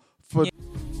tail for.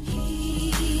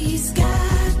 He's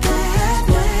got that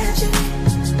magic.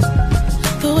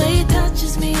 The way he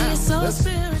touches me is so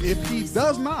spiritual. If he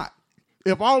does not,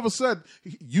 if all of a sudden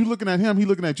you looking at him, he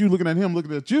looking at you, looking at him,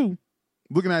 looking at you,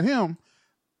 looking at him,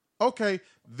 okay,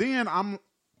 then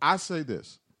I say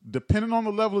this. Depending on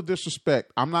the level of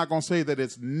disrespect, I'm not going to say that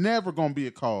it's never going to be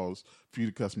a cause for you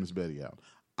to cuss Miss Betty out.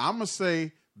 I'm going to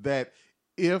say that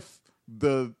if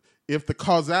the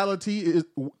causality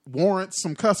warrants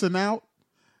some cussing out,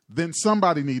 then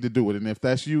somebody need to do it. And if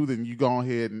that's you, then you go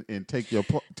ahead and take your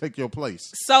place.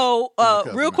 So,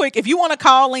 real quick, if you want to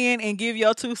call in and give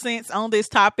your 2 cents on this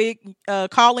topic,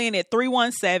 call in at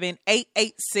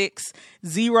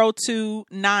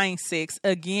 317-886-0296.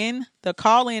 Again, the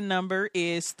call-in number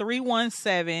is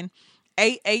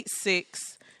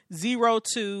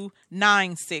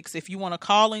 317-886-0296 if you want to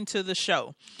call into the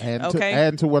show. And okay?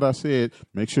 adding to what I said,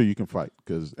 make sure you can fight,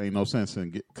 because ain't no sense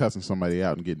in cussing somebody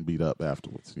out and getting beat up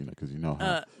afterwards, because you know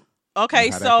how. Okay,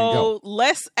 how that can so go.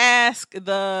 let's ask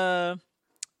the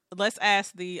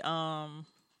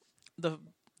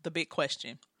big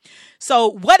question. So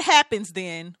what happens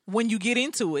then when you get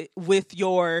into it with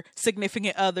your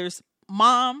significant other's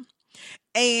mom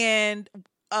and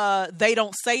they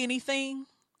don't say anything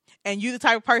and you the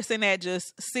type of person that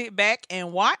just sit back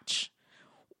and watch?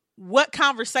 What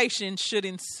conversation should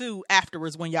ensue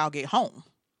afterwards when y'all get home?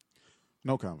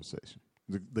 No conversation.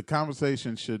 The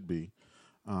conversation should be,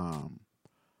 are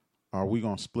we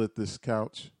going to split this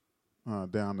couch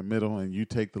down the middle and you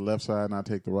take the left side and I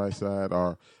take the right side?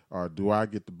 Or do I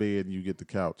get the bed and you get the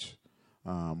couch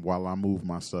while I move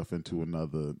my stuff into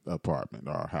another apartment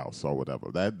or house or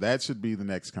whatever? That should be the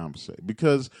next conversation,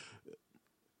 because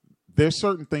there's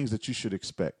certain things that you should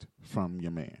expect from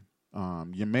your man.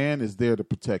 Your man is there to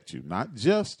protect you, not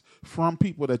just from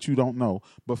people that you don't know,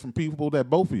 but from people that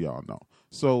both of y'all know.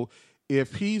 So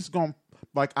if he's going,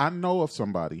 like, I know of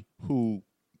somebody who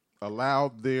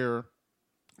allowed their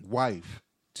wife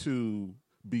to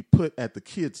be put at the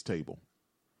kids' table.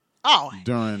 Oh,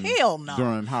 during hell no.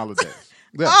 During holidays.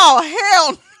 Yeah.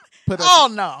 Oh, hell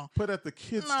no. Put at the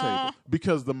kids' table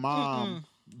because the mom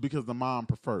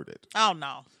preferred it. Oh,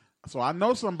 no. So I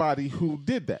know somebody who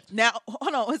did that. Now,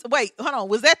 hold on.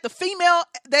 Was that the female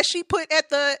that she put at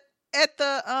the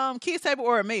kids table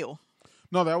or a male?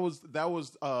 No, that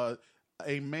was a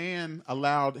man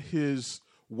allowed his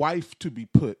wife to be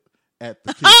put at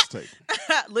the kids table.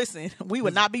 Listen, we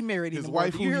would not be married His anymore.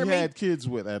 wife, who he had kids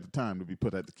with at the time, to be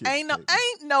put at the kids table.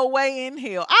 Ain't no way in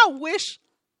hell. I wish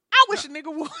a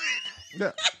nigga would.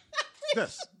 Yeah.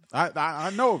 Yes.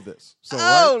 I know of this. So,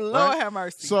 Lord have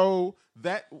mercy. So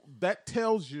that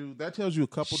tells you a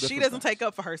couple different She doesn't things. take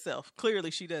up for herself. Clearly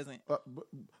she doesn't.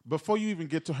 Before you even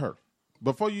get to her,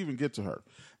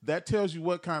 that tells you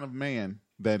what kind of man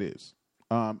that is.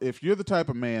 If you're the type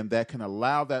of man that can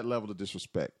allow that level of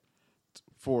disrespect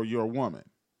for your woman,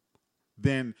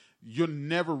 then you're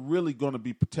never really going to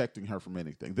be protecting her from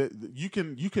anything. You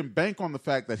can bank on the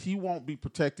fact that he won't be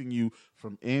protecting you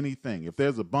from anything. If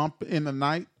there's a bump in the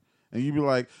night, and you be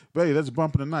like, babe, there's a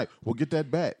bump in the night. Well, get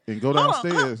that back and go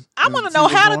downstairs. I want to know,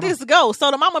 how did this go?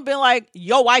 So the mama been like,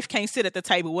 your wife can't sit at the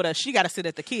table with us. She got to sit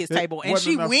at the kids' table. And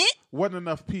she went? Wasn't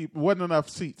enough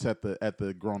seats at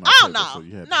the grown-up Oh, table. no. So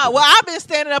you had Well, I've been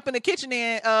standing up in the kitchen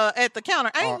and at the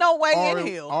counter. Ain't no way in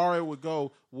hell. Or it would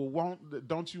go, well,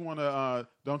 don't you want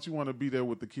to be there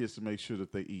with the kids to make sure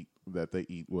that they eat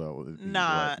well? And eat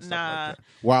right and stuff like that.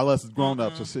 While us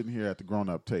grown-ups are sitting here at the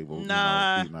grown-up table.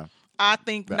 Nah. Eating I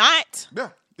think not. Yeah.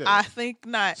 I think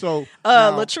not. So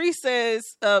now, Latrice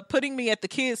says putting me at the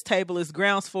kids' table is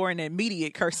grounds for an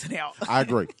immediate cursing out. I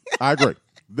agree. Right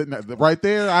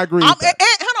there, I agree. With that.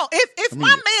 Hold on. If my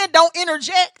man don't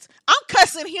interject, I'm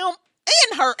cussing him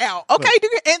and her out. Okay,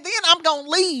 and then I'm gonna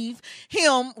leave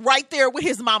him right there with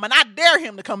his mom, and I dare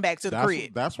him to come back to the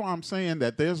crib. That's why I'm saying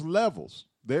that there's levels.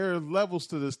 There are levels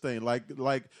to this thing.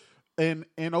 And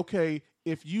okay,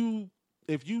 if you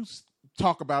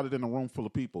talk about it in a room full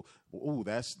of people, ooh,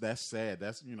 that's sad.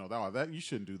 That's that you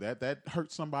shouldn't do that. That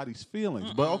hurts somebody's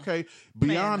feelings. But okay,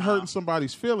 beyond hurting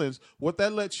somebody's feelings, what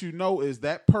that lets you know is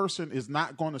that person is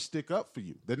not going to stick up for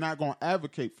you. They're not going to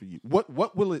advocate for you.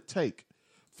 What will it take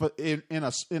for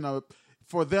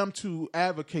for them to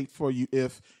advocate for you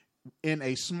if in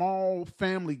a small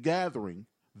family gathering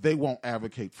they won't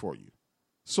advocate for you?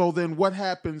 So then what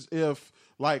happens if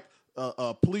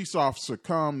a police officer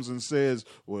comes and says,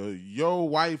 well, your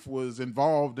wife was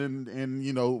involved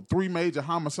in 3 major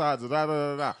homicides,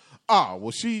 Oh,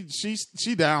 well, she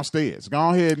downstairs. Go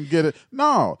ahead and get it.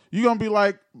 No, you're going to be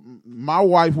like, my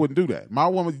wife wouldn't do that. My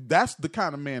woman, that's the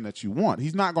kind of man that you want.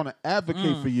 He's not going to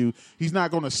advocate for you. He's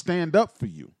not going to stand up for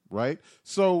you, right?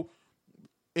 So,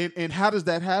 and how does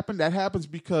that happen? That happens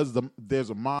because there's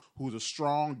a mom who's a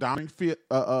strong,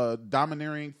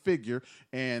 domineering figure,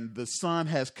 and the son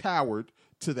has cowered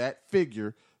to that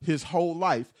figure his whole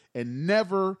life and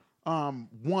never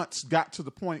once got to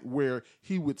the point where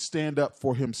he would stand up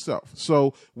for himself.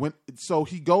 So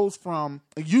he goes from,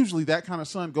 usually that kind of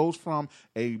son goes from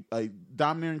a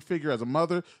domineering figure as a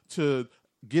mother to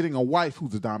getting a wife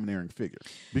who's a domineering figure,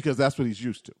 because that's what he's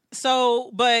used to.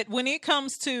 So, but when it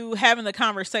comes to having the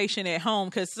conversation at home,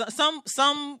 because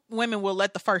some women will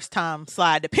let the first time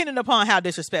slide, depending upon how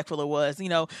disrespectful it was,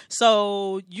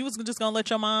 So you was just gonna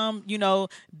let your mom,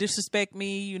 disrespect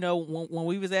me, when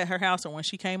we was at her house or when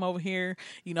she came over here,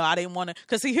 I didn't want to.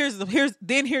 Because here's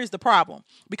the problem.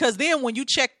 Because then when you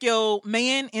check your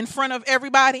man in front of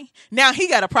everybody, now he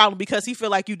got a problem because he feel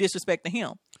like you disrespecting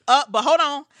him. But hold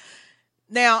on.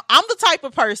 Now, I'm the type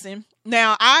of person.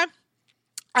 Now, I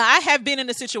have been in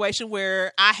a situation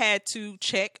where I had to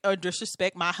check or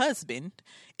disrespect my husband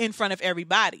in front of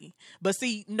everybody. But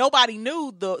see, nobody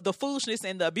knew the foolishness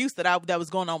and the abuse that was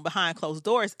going on behind closed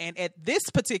doors. And at this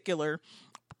particular,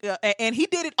 and he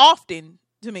did it often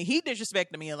to me. He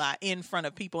disrespected me a lot in front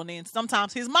of people. And then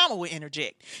sometimes his mama would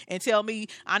interject and tell me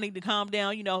I need to calm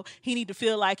down. He need to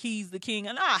feel like he's the king.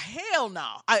 And hell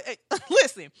no.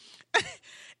 Listen.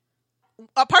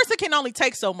 A person can only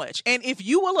take so much. And if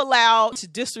you will allow to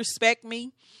disrespect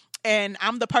me and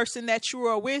I'm the person that you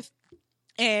are with,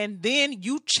 and then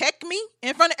you check me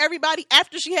in front of everybody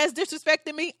after she has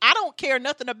disrespected me, I don't care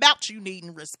nothing about you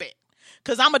needing respect,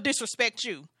 because I'm going to disrespect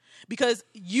you because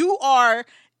you are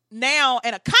now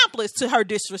an accomplice to her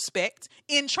disrespect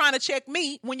in trying to check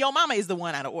me when your mama is the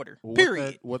one out of order.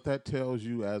 Period. What that tells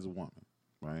you as a woman,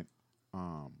 right?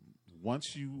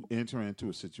 Once you enter into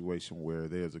a situation where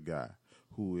there's a guy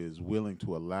who is willing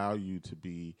to allow you to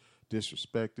be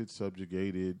disrespected,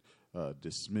 subjugated,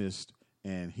 dismissed,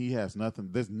 and he has nothing,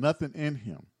 there's nothing in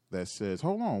him that says,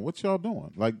 hold on, what y'all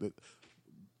doing?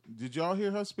 Did y'all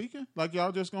hear her speaking?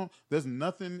 Y'all just going, there's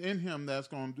nothing in him that's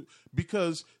going to do,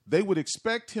 because they would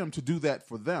expect him to do that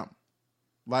for them.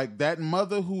 That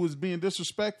mother who is being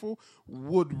disrespectful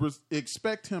would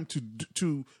expect him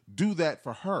to do that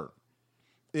for her.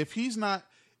 If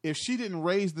she didn't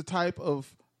raise the type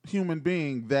of human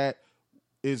being that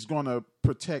is going to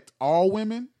protect all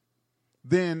women,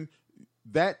 then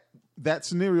that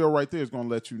scenario right there is going to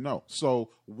let you know.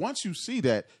 So once you see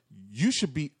that, you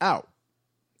should be out.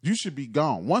 You should be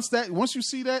gone. Once you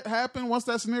see that happen, once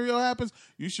that scenario happens,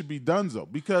 you should be donezo,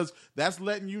 because that's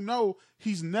letting you know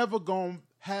he's never going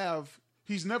to have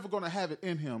it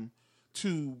in him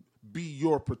to be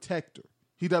your protector.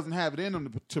 He doesn't have it in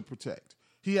him to protect.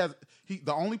 The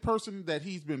only person that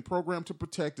he's been programmed to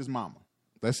protect is mama.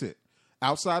 That's it.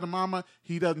 Outside of mama,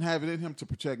 he doesn't have it in him to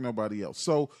protect nobody else.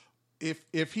 So if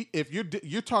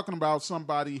you're talking about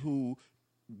somebody who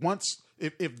once,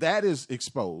 if that is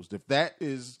exposed, if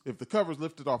the cover is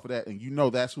lifted off of that, and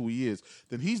that's who he is,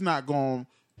 then he's not going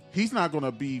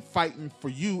to be fighting for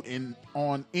you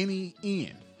on any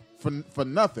end for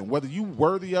nothing, whether you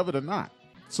worthy of it or not.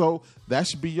 So that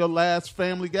should be your last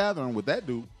family gathering with that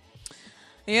dude.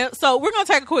 Yeah, so we're going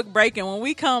to take a quick break, and when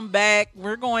we come back,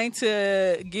 we're going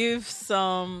to give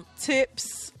some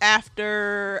tips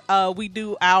after we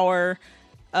do our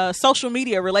social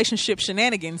media relationship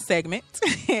shenanigans segment.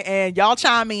 And y'all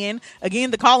chime in.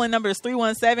 Again, the call-in number is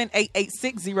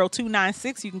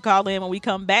 317-886-0296. You can call in when we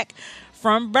come back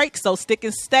from break. So stick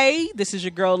and stay. This is your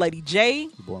girl, Lady J.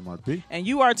 Your boy Mark B. And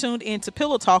you are tuned into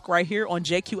Pillow Talk right here on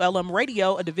JQLM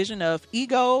Radio, a division of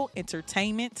Ego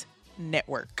Entertainment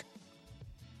Network.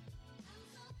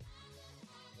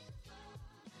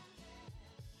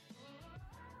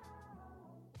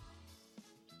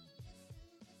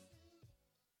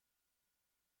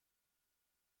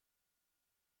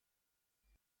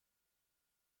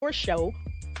 Or show,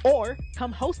 or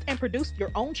come host and produce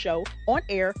your own show on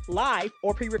air, live,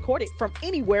 or pre-recorded from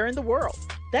anywhere in the world.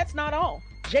 That's not all.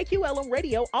 JQLM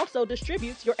Radio also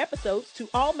distributes your episodes to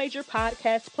all major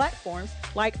podcast platforms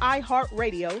like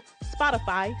iHeartRadio,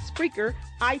 Spotify, Spreaker,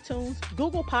 iTunes,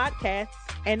 Google Podcasts,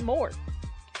 and more.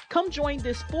 Come join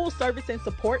this full service and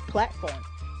support platform.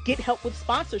 Get help with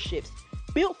sponsorships,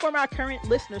 built from our current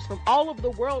listeners from all over the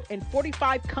world in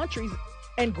 45 countries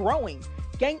and growing.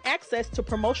 Gain access to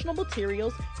promotional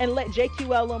materials and let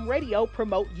JQLM Radio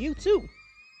promote you too.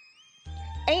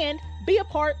 And be a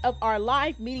part of our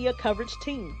live media coverage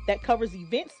team that covers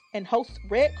events and hosts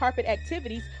red carpet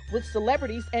activities with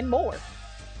celebrities and more.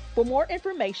 For more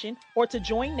information or to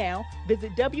join now,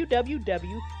 visit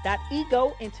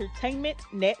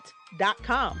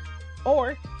www.egoentertainmentnet.com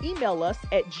or email us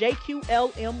at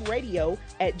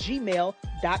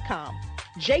jqlmradio@gmail.com.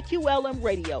 JQLM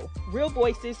Radio, real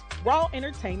voices, raw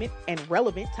entertainment, and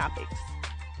relevant topics.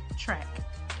 Track,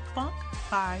 Funk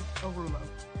by Arulo.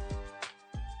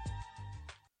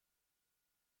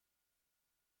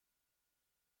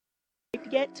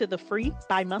 Get to the free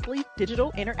bi-monthly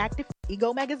digital interactive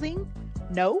Ego magazine?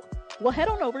 No? Well, head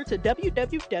on over to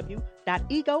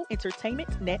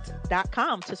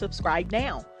www.egoentertainmentnet.com to subscribe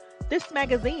now. This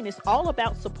magazine is all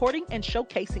about supporting and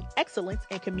showcasing excellence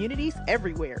in communities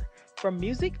everywhere. From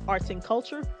music, arts and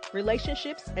culture,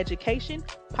 relationships, education,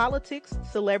 politics,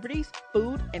 celebrities,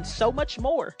 food, and so much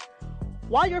more.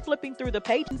 While you're flipping through the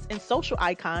pages and social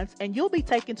icons, and you'll be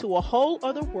taken to a whole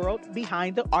other world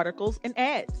behind the articles and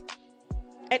ads.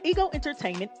 At Ego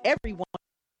Entertainment, everyone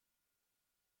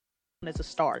is a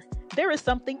star. There is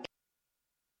something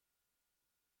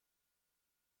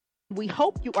we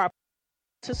hope you are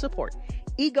to support.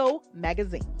 Ego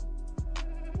Magazine.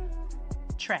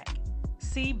 Track,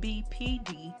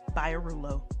 CBPD by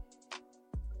Arulo.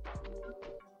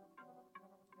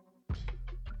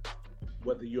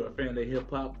 Whether you're a fan of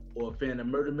hip-hop or a fan of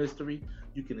murder mystery,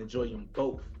 you can enjoy them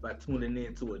both by tuning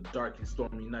in to A Dark and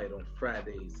Stormy Night on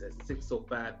Fridays at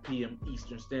 6:05 p.m.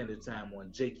 Eastern Standard Time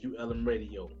on JQLM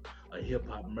Radio, a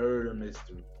hip-hop murder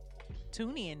mystery.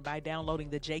 Tune in by downloading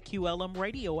the JQLM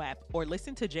Radio app or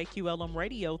listen to JQLM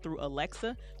Radio through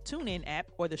Alexa, TuneIn app,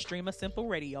 or the Stream a Simple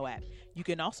Radio app. You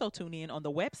can also tune in on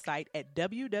the website at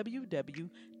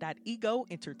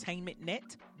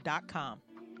www.egoentertainmentnet.com.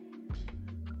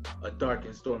 A Dark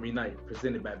and Stormy Night,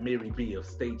 presented by Mary B of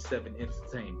Stage 7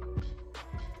 Entertainment.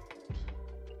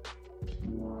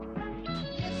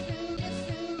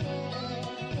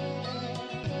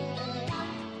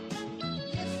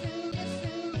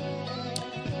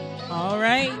 All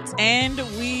right, and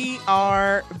we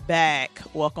are back.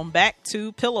 Welcome back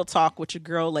to Pillow Talk with your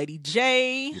girl, Lady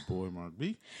J. Your boy Mark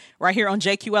B. Right here on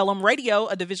JQLM Radio,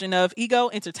 a division of Ego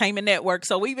Entertainment Network.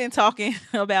 So we've been talking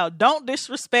about don't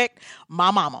disrespect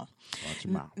my mama. Watch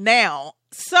your mouth. Now,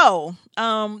 so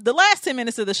the last 10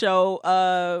 minutes of the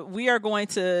show, we are going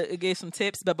to give some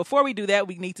tips. But before we do that,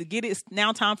 we need to get it. It's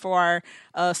now time for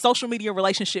our social media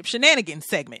relationship shenanigans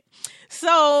segment.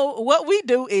 So what we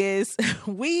do is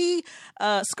we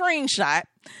screenshot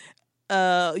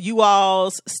you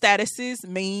all's statuses,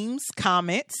 memes,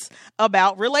 comments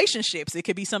about relationships. It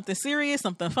could be something serious,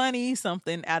 something funny,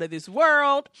 something out of this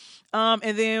world.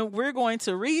 And then we're going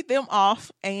to read them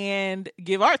off and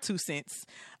give our 2 cents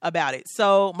about it.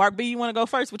 So, Mark B, you want to go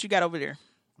first? What you got over there?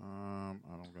 I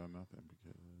don't got nothing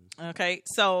because. Okay,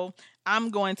 so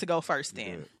I'm going to go first then.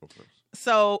 Yeah, go first.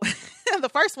 So the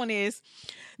first one is,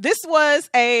 this was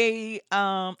a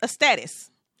status.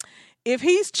 If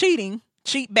he's cheating,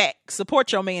 cheat back.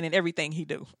 Support your man in everything he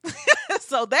do.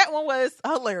 So that one was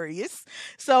hilarious.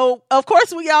 So, of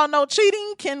course, we all know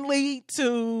cheating can lead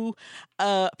to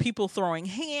people throwing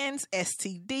hands,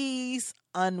 STDs,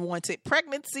 unwanted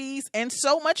pregnancies, and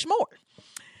so much more.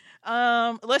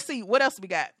 Let's see. What else we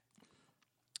got?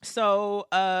 So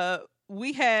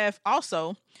we have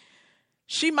also,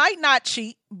 she might not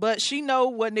cheat, but she know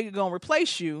what nigga gonna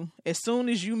replace you as soon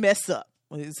as you mess up.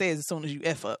 Well, it says as soon as you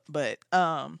F up, but so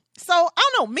I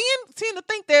don't know. Men tend to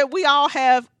think that we all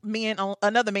have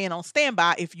another man on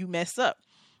standby if you mess up.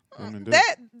 Women do.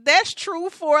 That's true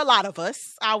for a lot of us.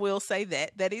 I will say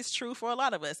that is true for a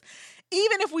lot of us.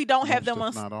 Even if we don't have them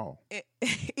on, not all.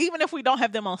 even if we don't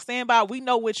have them on standby, we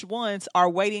know which ones are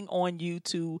waiting on you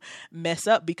to mess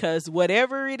up, because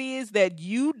whatever it is that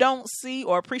you don't see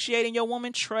or appreciate in your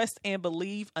woman, trust and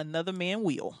believe another man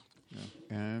will.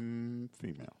 Yeah. And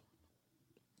female.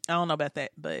 I don't know about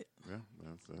that, but Yeah,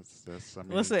 that's I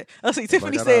mean, let's see.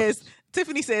 Tiffany got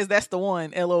says that's the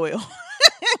one. LOL.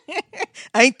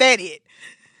 Ain't that it?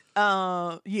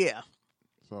 Yeah.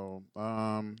 So,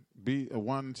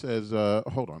 one says,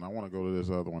 hold on, I want to go to this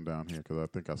other one down here because I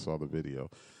think I saw the video.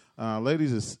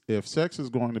 Ladies, if sex is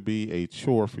going to be a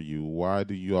chore for you, why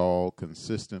do you all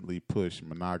consistently push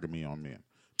monogamy on men?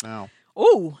 Now,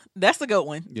 ooh, that's a good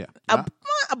one. yeah.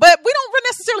 But we don't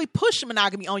necessarily push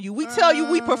monogamy on you. We tell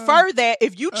you we prefer that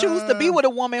if you choose to be with a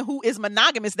woman who is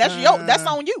monogamous, that's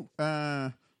on you.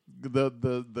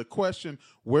 The question,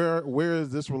 where is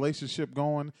this relationship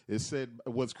going? It said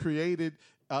was created,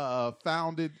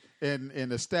 founded,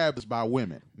 and established by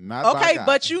women, not by guys.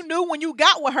 But you knew when you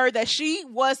got with her that she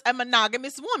was a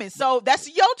monogamous woman, so that's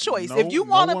your choice. If you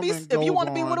want to be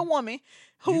with a woman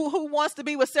who wants to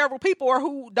be with several people, or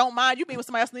who don't mind you being with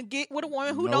somebody else, then get with a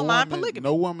woman who don't mind polygamy.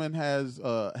 No woman has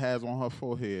on her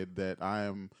forehead that I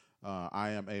am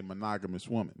a monogamous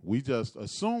woman. We just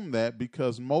assume that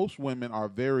because most women are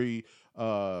very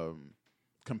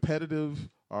competitive,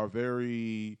 are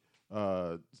very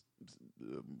I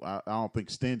don't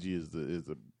think stingy is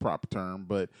the proper term,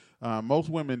 but most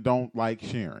women don't like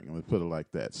sharing. Let's put it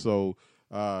like that. So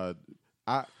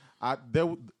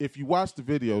if you watch the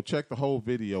video, check the whole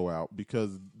video out,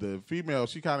 because the female,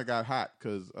 she kind of got hot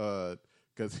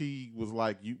because he was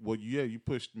like, you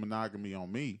pushed monogamy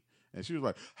on me. And she was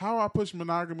like, how I push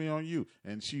monogamy on you?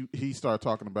 And he started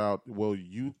talking about, well,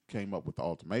 you came up with the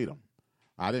ultimatum.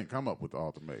 I didn't come up with the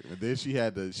ultimatum. And then she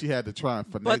had to try and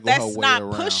finagle her way around. But that's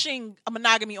not pushing a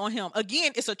monogamy on him.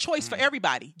 Again, it's a choice for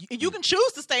everybody. You can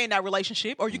choose to stay in that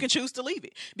relationship, or you can choose to leave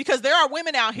it. Because there are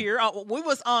women out here. I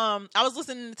was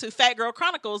listening to Fat Girl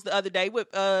Chronicles the other day with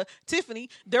Tiffany.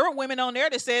 There were women on there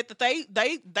that said that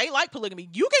they like polygamy.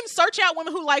 You can search out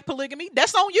women who like polygamy.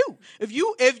 That's on you. If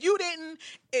you didn't.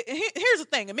 Here's the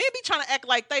thing. Men be trying to act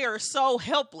like they are so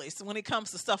helpless when it comes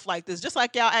to stuff like this. Just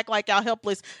like y'all act like y'all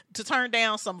helpless to turn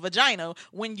down some vagina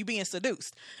when you being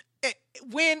seduced.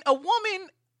 When a woman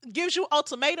gives you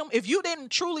ultimatum, if you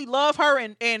didn't truly love her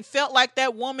and felt like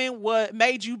that woman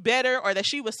made you better, or that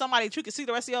she was somebody that you could see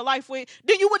the rest of your life with,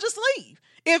 then you would just leave.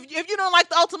 If you don't like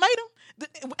the ultimatum,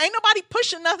 ain't nobody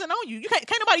pushing nothing on you.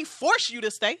 Can't nobody force you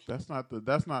to stay. That's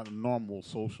not a normal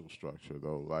social structure,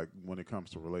 though. Like when it comes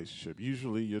to relationship,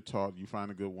 usually you're taught you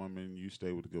find a good woman, you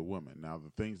stay with a good woman. Now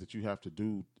the things that you have to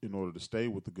do in order to stay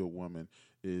with a good woman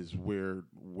is where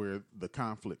the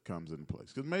conflict comes into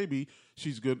place. Because maybe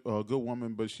she's a good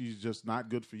woman, but she's just not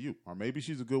good for you. Or maybe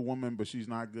she's a good woman, but she's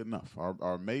not good enough.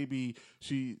 Or maybe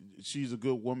she's a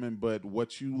good woman, but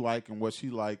what you like and what she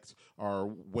likes are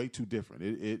way too different.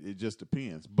 It just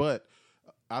depends. But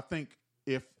I think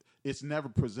if it's never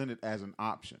presented as an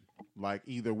option, like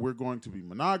either we're going to be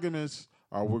monogamous,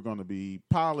 or we're going to be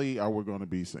poly, or we're going to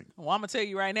be single. Well, I'm going to tell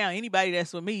you right now, anybody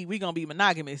that's with me, we're going to be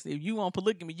monogamous. If you want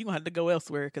polygamy, you're going to have to go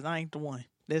elsewhere, because I ain't the one.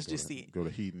 That's just it. Go to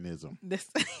hedonism.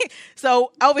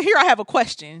 So over here, I have a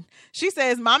question. She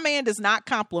says, my man does not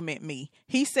compliment me.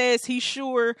 He says he's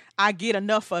sure I get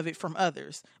enough of it from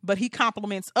others, but he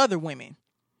compliments other women.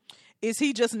 Is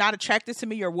he just not attracted to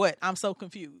me, or what? I'm so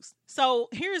confused. So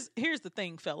here's the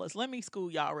thing, fellas. Let me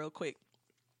school y'all real quick.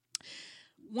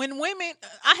 When women,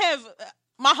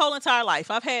 my whole entire life,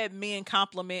 I've had men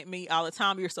compliment me all the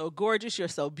time. You're so gorgeous. You're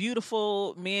so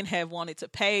beautiful. Men have wanted to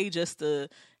pay just to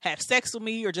have sex with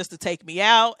me, or just to take me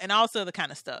out, and all this other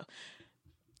kind of stuff.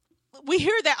 We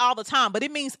hear that all the time, but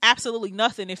it means absolutely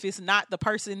nothing if it's not the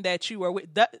person that you are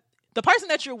with. The person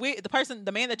that you're with,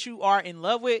 the man that you are in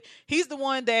love with, he's the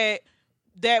one that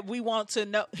we want to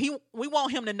know. We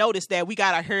want him to notice that we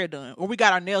got our hair done, or we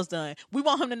got our nails done. We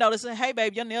want him to notice, hey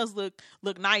babe, your nails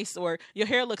look nice, or your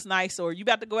hair looks nice, or you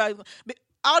about to go out.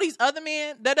 All these other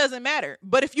men, that doesn't matter.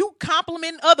 But if you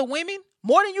compliment other women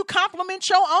more than you compliment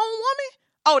your own woman,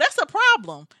 oh, that's a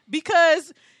problem,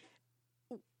 because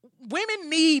women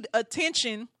need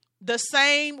attention the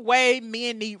same way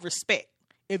men need respect.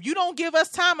 If you don't give us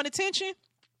time and attention,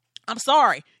 I'm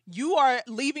sorry. You are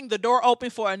leaving the door open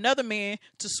for another man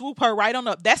to swoop her right on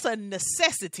up. That's a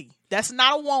necessity. That's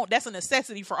not a want. That's a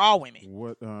necessity for all women.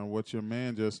 What your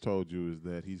man just told you is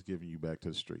that he's giving you back to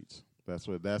the streets.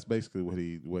 That's basically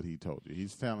what he told you.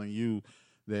 He's telling you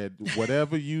that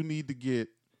whatever you need to get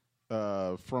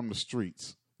from the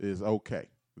streets is okay.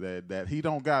 That he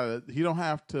don't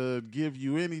have to give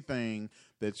you anything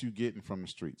that you getting from the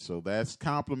street. So that's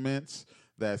compliments,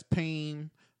 that's pain,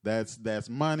 that's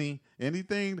money,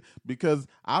 anything, because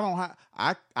I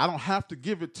don't have to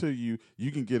give it to you.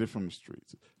 You can get it from the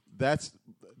streets.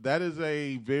 That is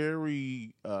a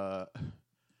very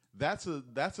that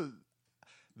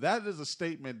is a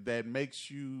statement that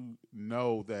makes you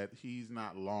know that he's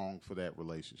not long for that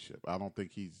relationship. I don't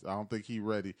think he's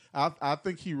ready. I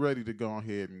think he's ready to go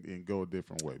ahead and go a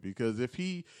different way, because if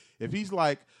he's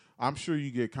like, I'm sure you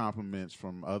get compliments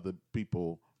from other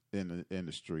people in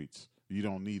the streets. You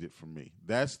don't need it from me.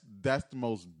 That's the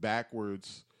most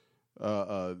backwards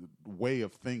way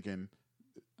of thinking.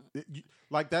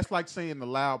 That's like saying the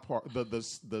loud part,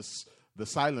 the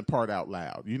silent part out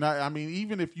loud. I mean,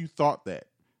 even if you thought that,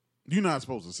 you're not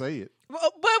supposed to say it.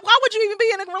 But why would you even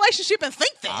be in a relationship and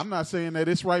think that? I'm not saying that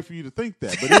it's right for you to think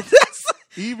that, but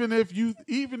even if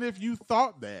you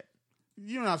thought that,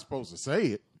 you're not supposed to say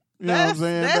it. You know what I'm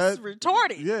saying? That's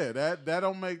retarded. Yeah, that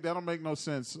don't make no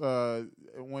sense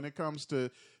when it comes to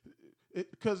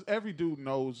it, because every dude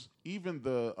knows, even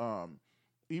the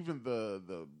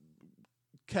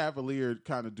cavalier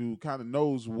kind of dude kind of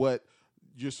knows what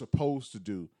you're supposed to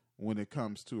do when it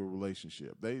comes to a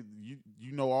relationship.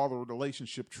 You know all the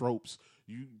relationship tropes.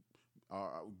 You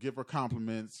give her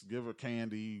compliments, give her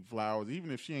candy, flowers,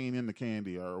 even if she ain't in the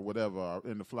candy or whatever, or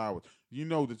in the flowers. You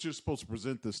know that you're supposed to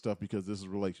present this stuff because this is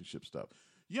relationship stuff.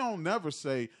 You don't never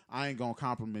say, I ain't gonna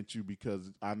compliment you because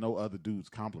I know other dudes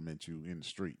compliment you in the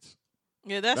streets.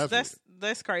 Yeah,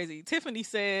 that's crazy. Tiffany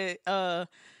said,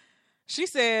 she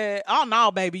said, "Oh no,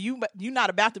 baby, you not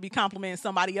about to be complimenting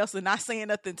somebody else and not saying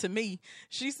nothing to me."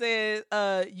 She said,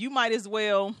 "You might as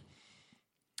well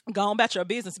go on about your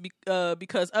business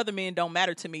because other men don't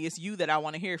matter to me. It's you that I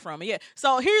want to hear from." Yeah.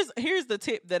 So here's the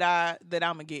tip that I'm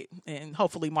gonna get, and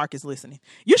hopefully Mark is listening.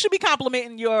 You should be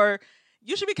complimenting your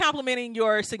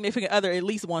significant other at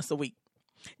least once a week.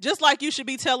 Just like you should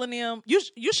be telling them, you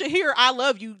should hear "I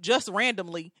love you" just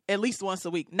randomly at least once a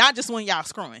week, not just when y'all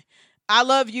screwing. I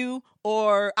love you,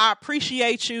 or I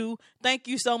appreciate you. Thank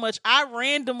you so much. I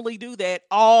randomly do that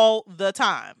all the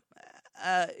time.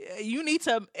 You need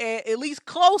to at least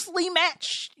closely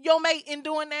match your mate in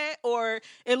doing that, or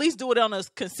at least do it on a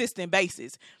consistent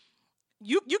basis.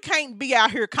 You can't be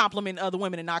out here complimenting other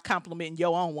women and not complimenting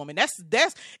your own woman. That's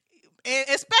and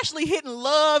especially hitting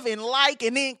love and like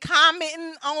and then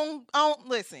commenting on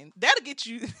listen, that'll get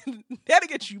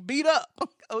you beat up,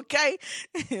 okay?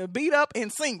 Beat up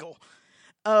and single.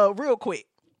 Real quick.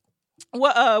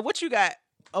 What you got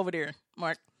over there,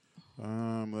 Mark?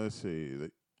 Let's see.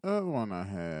 The other one I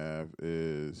have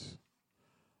is,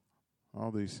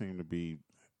 all these seem to be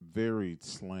very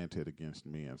slanted against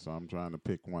men, so I'm trying to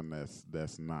pick one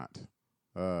that's not.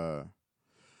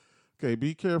 Okay,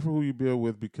 be careful who you build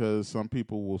with, because some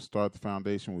people will start the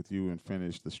foundation with you and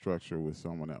finish the structure with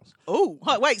someone else. Oh,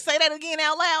 wait, say that again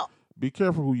out loud. Be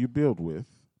careful who you build with,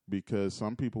 because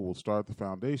some people will start the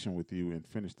foundation with you and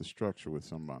finish the structure with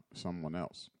someone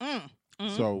else.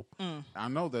 So I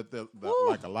know that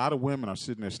like a lot of women are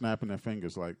sitting there snapping their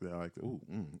fingers like ooh,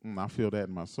 I feel that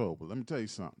in my soul. But let me tell you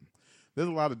something. There's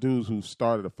a lot of dudes who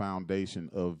started a foundation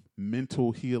of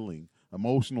mental healing,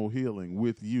 emotional healing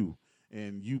with you,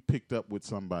 and you picked up with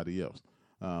somebody else.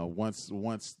 Once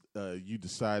you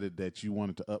decided that you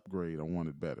wanted to upgrade or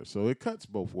wanted better. So it cuts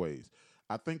both ways.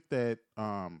 I think that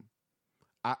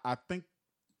I think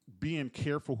being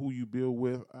careful who you build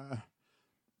with,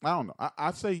 I don't know.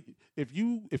 I say if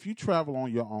you travel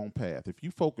on your own path, if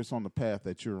you focus on the path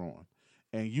that you're on,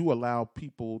 and you allow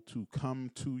people to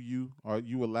come to you, or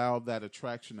you allow that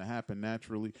attraction to happen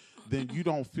naturally, then you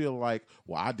don't feel like,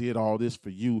 well, I did all this for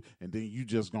you, and then you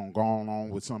just gonna go on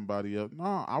with somebody else.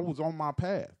 No, I was on my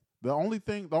path. The only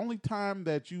time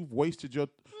that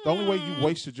the only way you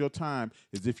wasted your time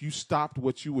is if you stopped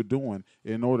what you were doing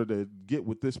in order to get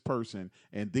with this person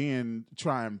and then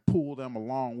try and pull them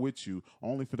along with you,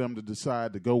 only for them to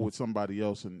decide to go with somebody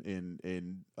else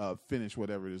and finish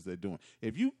whatever it is they're doing.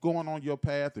 If you going on your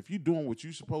path, if you're doing what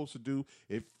you're supposed to do,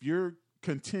 if you're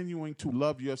continuing to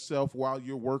love yourself while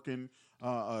you're working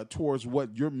towards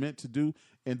what you're meant to do,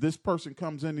 and this person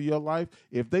comes into your life,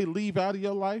 if they leave out of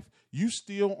your life, you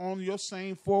still on your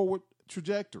same forward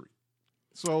trajectory.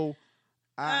 So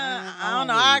I don't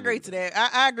know. I agree to that.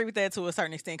 I agree with that to a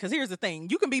certain extent. Because here's the thing: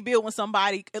 you can be building with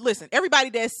somebody. Listen, everybody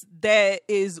that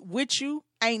is with you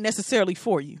ain't necessarily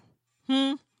for you.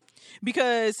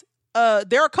 Because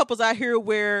there are couples out here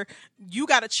where you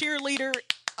got a cheerleader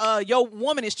your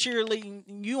woman is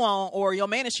cheerleading you on, or your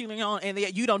man is cheerleading on, and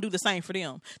you don't do the same for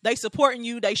them. They supporting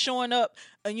you. They showing up,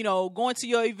 going to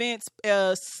your events.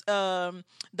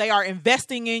 They are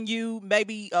investing in you,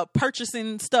 maybe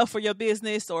purchasing stuff for your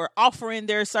business or offering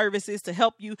their services to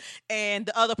help you, and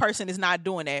the other person is not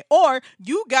doing that. Or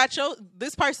you got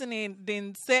this person and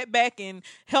then sat back and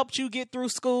helped you get through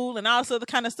school and all this other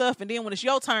kind of stuff, and then when it's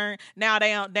your turn, now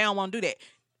they don't want to do that.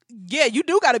 Yeah, you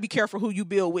do got to be careful who you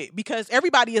build with, because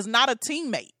everybody is not a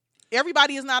teammate.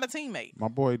 Everybody is not a teammate. My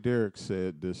boy Derek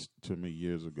said this to me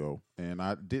years ago, and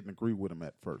I didn't agree with him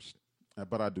at first,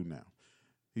 but I do now.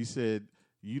 He said,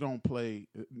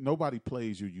 nobody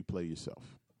plays you, you play yourself.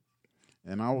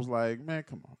 And I was like, man,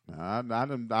 come on. Now,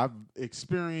 I've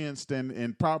experienced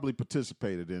and probably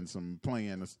participated in some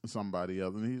playing somebody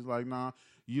else. And he's like, nah,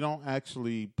 you don't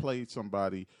actually play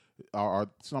somebody, or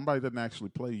somebody doesn't actually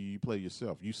play you, you play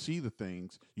yourself. You see the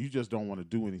things, you just don't want to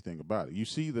do anything about it. You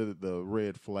see the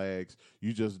red flags,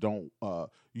 you just don't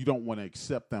want to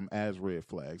accept them as red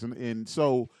flags. And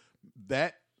so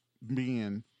that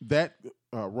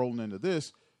rolling into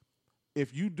this,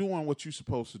 if you doing what you're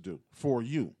supposed to do for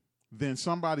you, then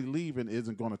somebody leaving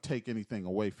isn't going to take anything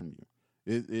away from you.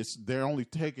 They're only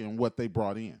taking what they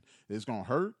brought in. It's going to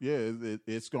hurt. Yeah,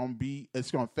 it's going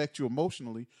to affect you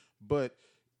emotionally. But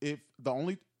if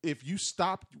you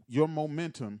stop your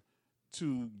momentum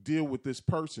to deal with this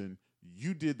person,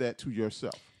 you did that to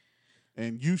yourself.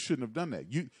 And you shouldn't have done that.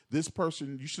 This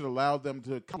person, you should allow them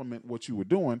to compliment what you were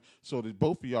doing so that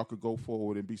both of y'all could go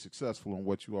forward and be successful in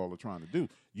what you all are trying to do.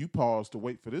 You paused to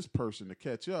wait for this person to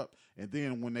catch up, and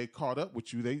then when they caught up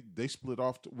with you, they split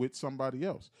off with somebody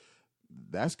else.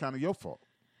 That's kind of your fault.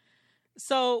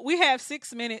 So we have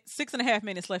 6.5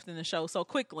 minutes left in the show. So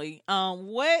quickly,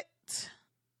 let's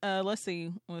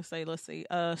see.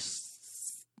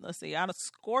 Out of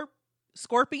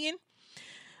Scorpion.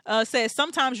 Says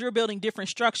sometimes you're building different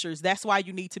structures. That's why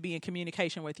you need to be in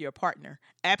communication with your partner.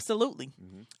 Absolutely.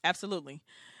 Mm-hmm. Absolutely.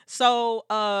 So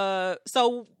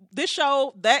this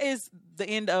show, that is the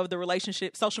end of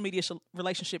the social media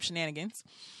relationship shenanigans.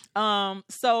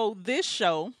 So this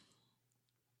show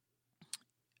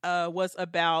was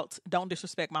about don't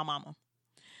disrespect my mama.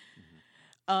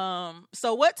 Mm-hmm.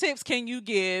 So what tips can you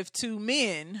give to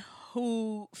men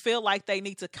who feel like they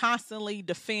need to constantly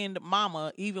defend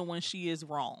mama even when she is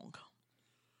wrong?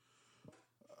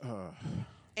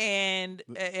 And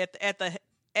at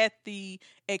the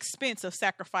expense of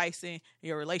sacrificing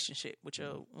your relationship with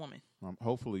your woman.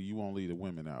 Hopefully you won't leave the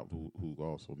women out who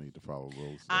also need to follow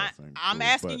those I'm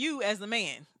asking you as the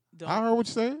man. I heard what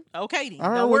you said. Okay, then.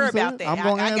 Don't worry about that. I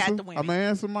got the women. I'm going to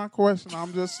answer my question.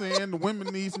 I'm just saying the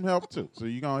women need some help too. So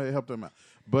you're going to help them out.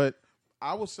 But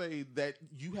I would say that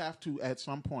you have to, at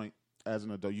some point, as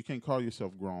an adult, you can't call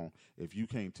yourself grown if you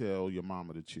can't tell your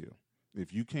mama to chill.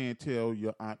 If you can't tell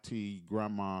your auntie,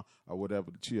 grandma, or whatever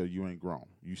to chill, you ain't grown.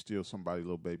 You still somebody's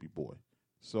little baby boy.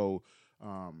 So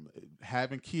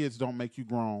having kids don't make you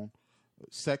grown.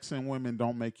 Sexing women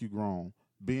don't make you grown.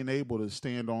 Being able to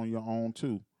stand on your own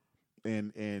too,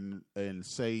 and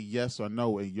say yes or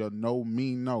no, and your no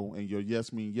mean no, and your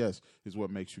yes mean yes is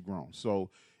what makes you grown. So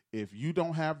if you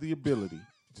don't have the ability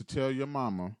to tell your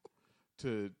mama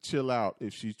to chill out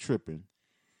if she's tripping,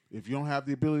 if you don't have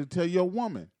the ability to tell your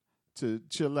woman to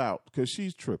chill out because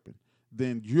she's tripping,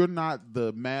 then you're not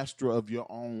the master of your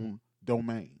own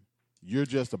domain. You're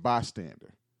just a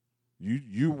bystander.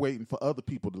 You're waiting for other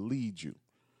people to lead you.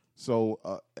 So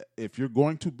if you're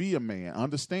going to be a man,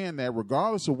 understand that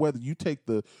regardless of whether you take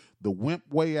the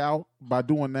wimp way out by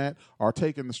doing that or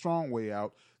taking the strong way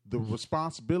out, the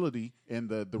responsibility and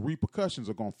the repercussions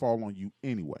are going to fall on you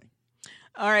anyway.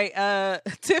 All right.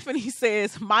 Tiffany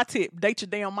says, my tip, date your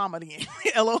damn mama then.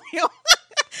 LOL.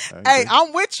 Hey,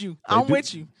 I'm with you.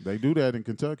 With you. They do that in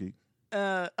Kentucky.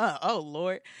 Oh,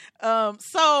 Lord.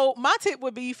 So my tip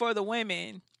would be for the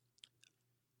women,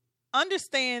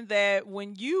 understand that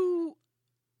when you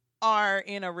are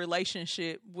in a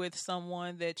relationship with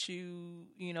someone that you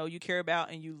care about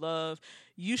and you love,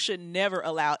 you should never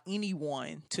allow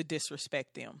anyone to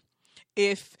disrespect them.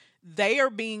 If they are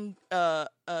being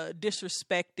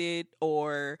disrespected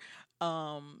or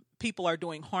people are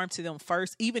doing harm to them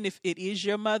first, even if it is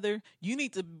your mother, you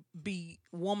need to be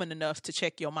woman enough to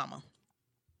check your mama.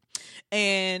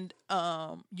 And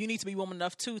you need to be woman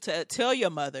enough too to tell your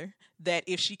mother that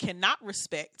if she cannot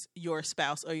respect your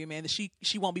spouse or your man, that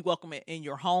she won't be welcome in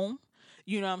your home.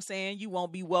 You know what I'm saying? You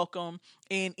won't be welcome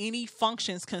in any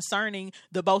functions concerning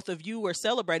the both of you or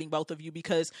celebrating both of you,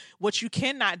 because what you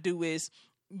cannot do is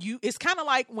it's kind of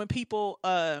like when people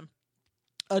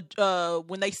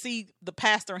when they see the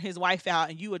pastor and his wife out,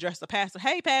 and you address the pastor,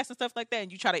 hey pastor, stuff like that,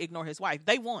 and you try to ignore his wife,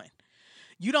 they won.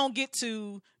 You don't get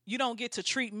to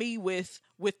treat me with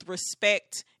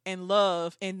respect and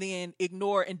love and then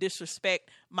ignore and disrespect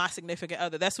my significant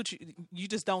other. That's what you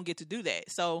just don't get to do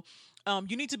that. So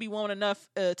you need to be woman enough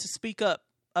to speak up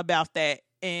about that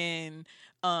and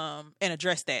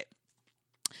address that.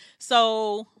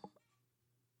 So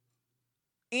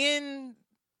in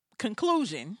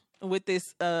conclusion with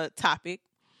this topic,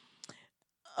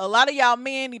 a lot of y'all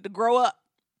men need to grow up,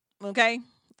 okay?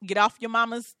 Get off your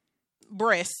mama's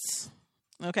breasts,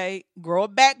 okay? Grow a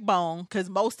backbone, because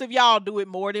most of y'all do it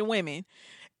more than women.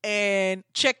 And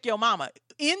check your mama.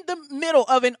 In the middle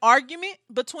of an argument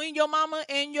between your mama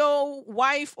and your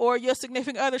wife or your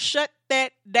significant other, shut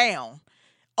that down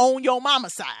on your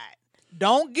mama's side.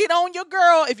 Don't get on your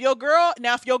girl. If your girl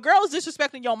is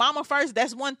disrespecting your mama first,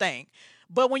 that's one thing.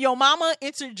 But when your mama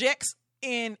interjects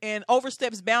and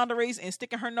oversteps boundaries and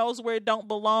sticking her nose where it don't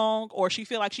belong, or she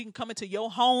feel like she can come into your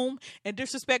home and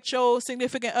disrespect your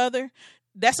significant other,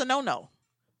 that's a no-no.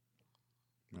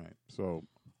 Right. So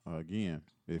again,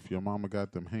 if your mama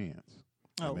got them hands,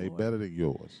 and they Lord. better than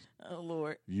yours, Oh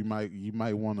Lord. you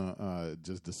might want to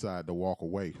just decide to walk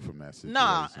away from that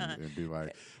situation and be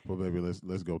like, well, baby,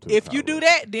 let's go to. If you do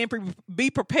that, then be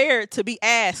prepared to be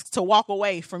asked to walk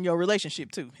away from your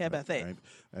relationship too. How about that?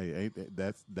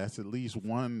 That's at least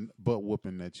one butt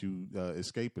whooping that you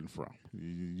escaping from.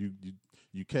 You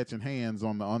catching hands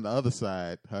on the other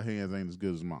side. Her hands ain't as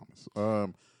good as mama's.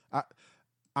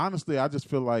 Honestly, I just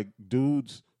feel like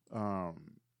dudes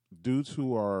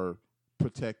who are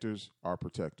protectors are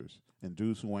protectors, and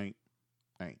dudes who ain't.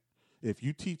 If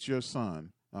you teach your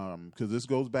son, because this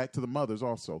goes back to the mothers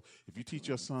also, if you teach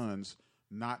your sons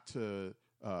not to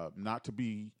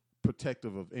be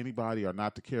protective of anybody or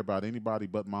not to care about anybody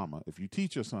but mama, if you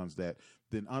teach your sons that,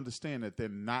 then understand that they're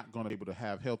not going to be able to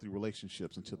have healthy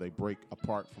relationships until they break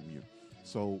apart from you.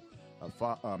 So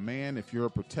a man, if you're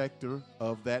a protector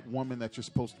of that woman that you're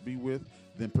supposed to be with,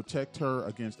 then protect her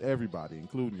against everybody,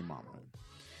 including your mama.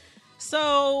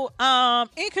 So,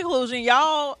 in conclusion,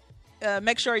 y'all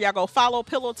make sure y'all go follow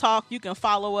Pillow Talk. You can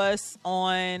follow us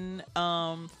on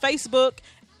Facebook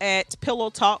at Pillow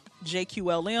Talk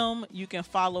JQLM. You can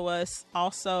follow us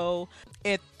also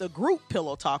at the group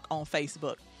Pillow Talk on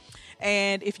Facebook.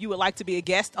 And if you would like to be a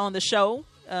guest on the show,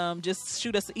 just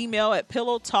shoot us an email at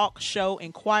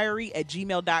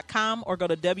pillowtalkshowinquiry@gmail.com or go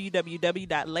to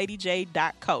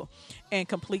www.ladyj.co and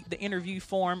complete the interview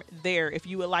form there. If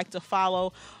you would like to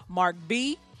follow Mark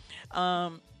B,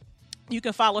 you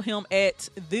can follow him at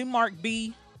the Mark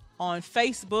B on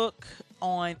Facebook,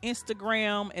 on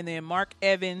Instagram, and then Mark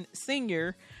Evan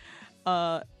Sr.,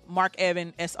 Mark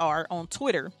Evan SR on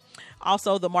Twitter.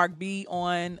 Also, the Mark B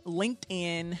on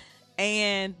LinkedIn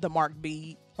and the Mark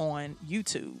B on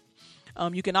YouTube.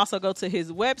 You can also go to his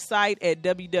website at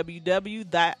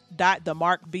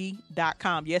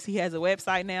www.themarkb.com. Yes, he has a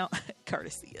website now,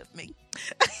 courtesy of me.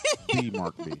 The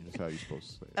Mark B is how you're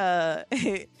supposed to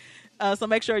say it. So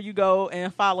make sure you go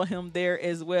and follow him there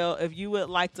as well. If you would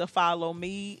like to follow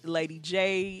me, Lady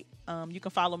J, you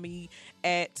can follow me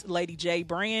at Lady J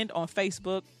Brand on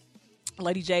Facebook,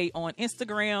 Lady J on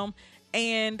Instagram,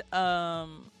 and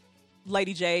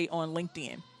Lady J on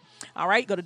LinkedIn. All right, go to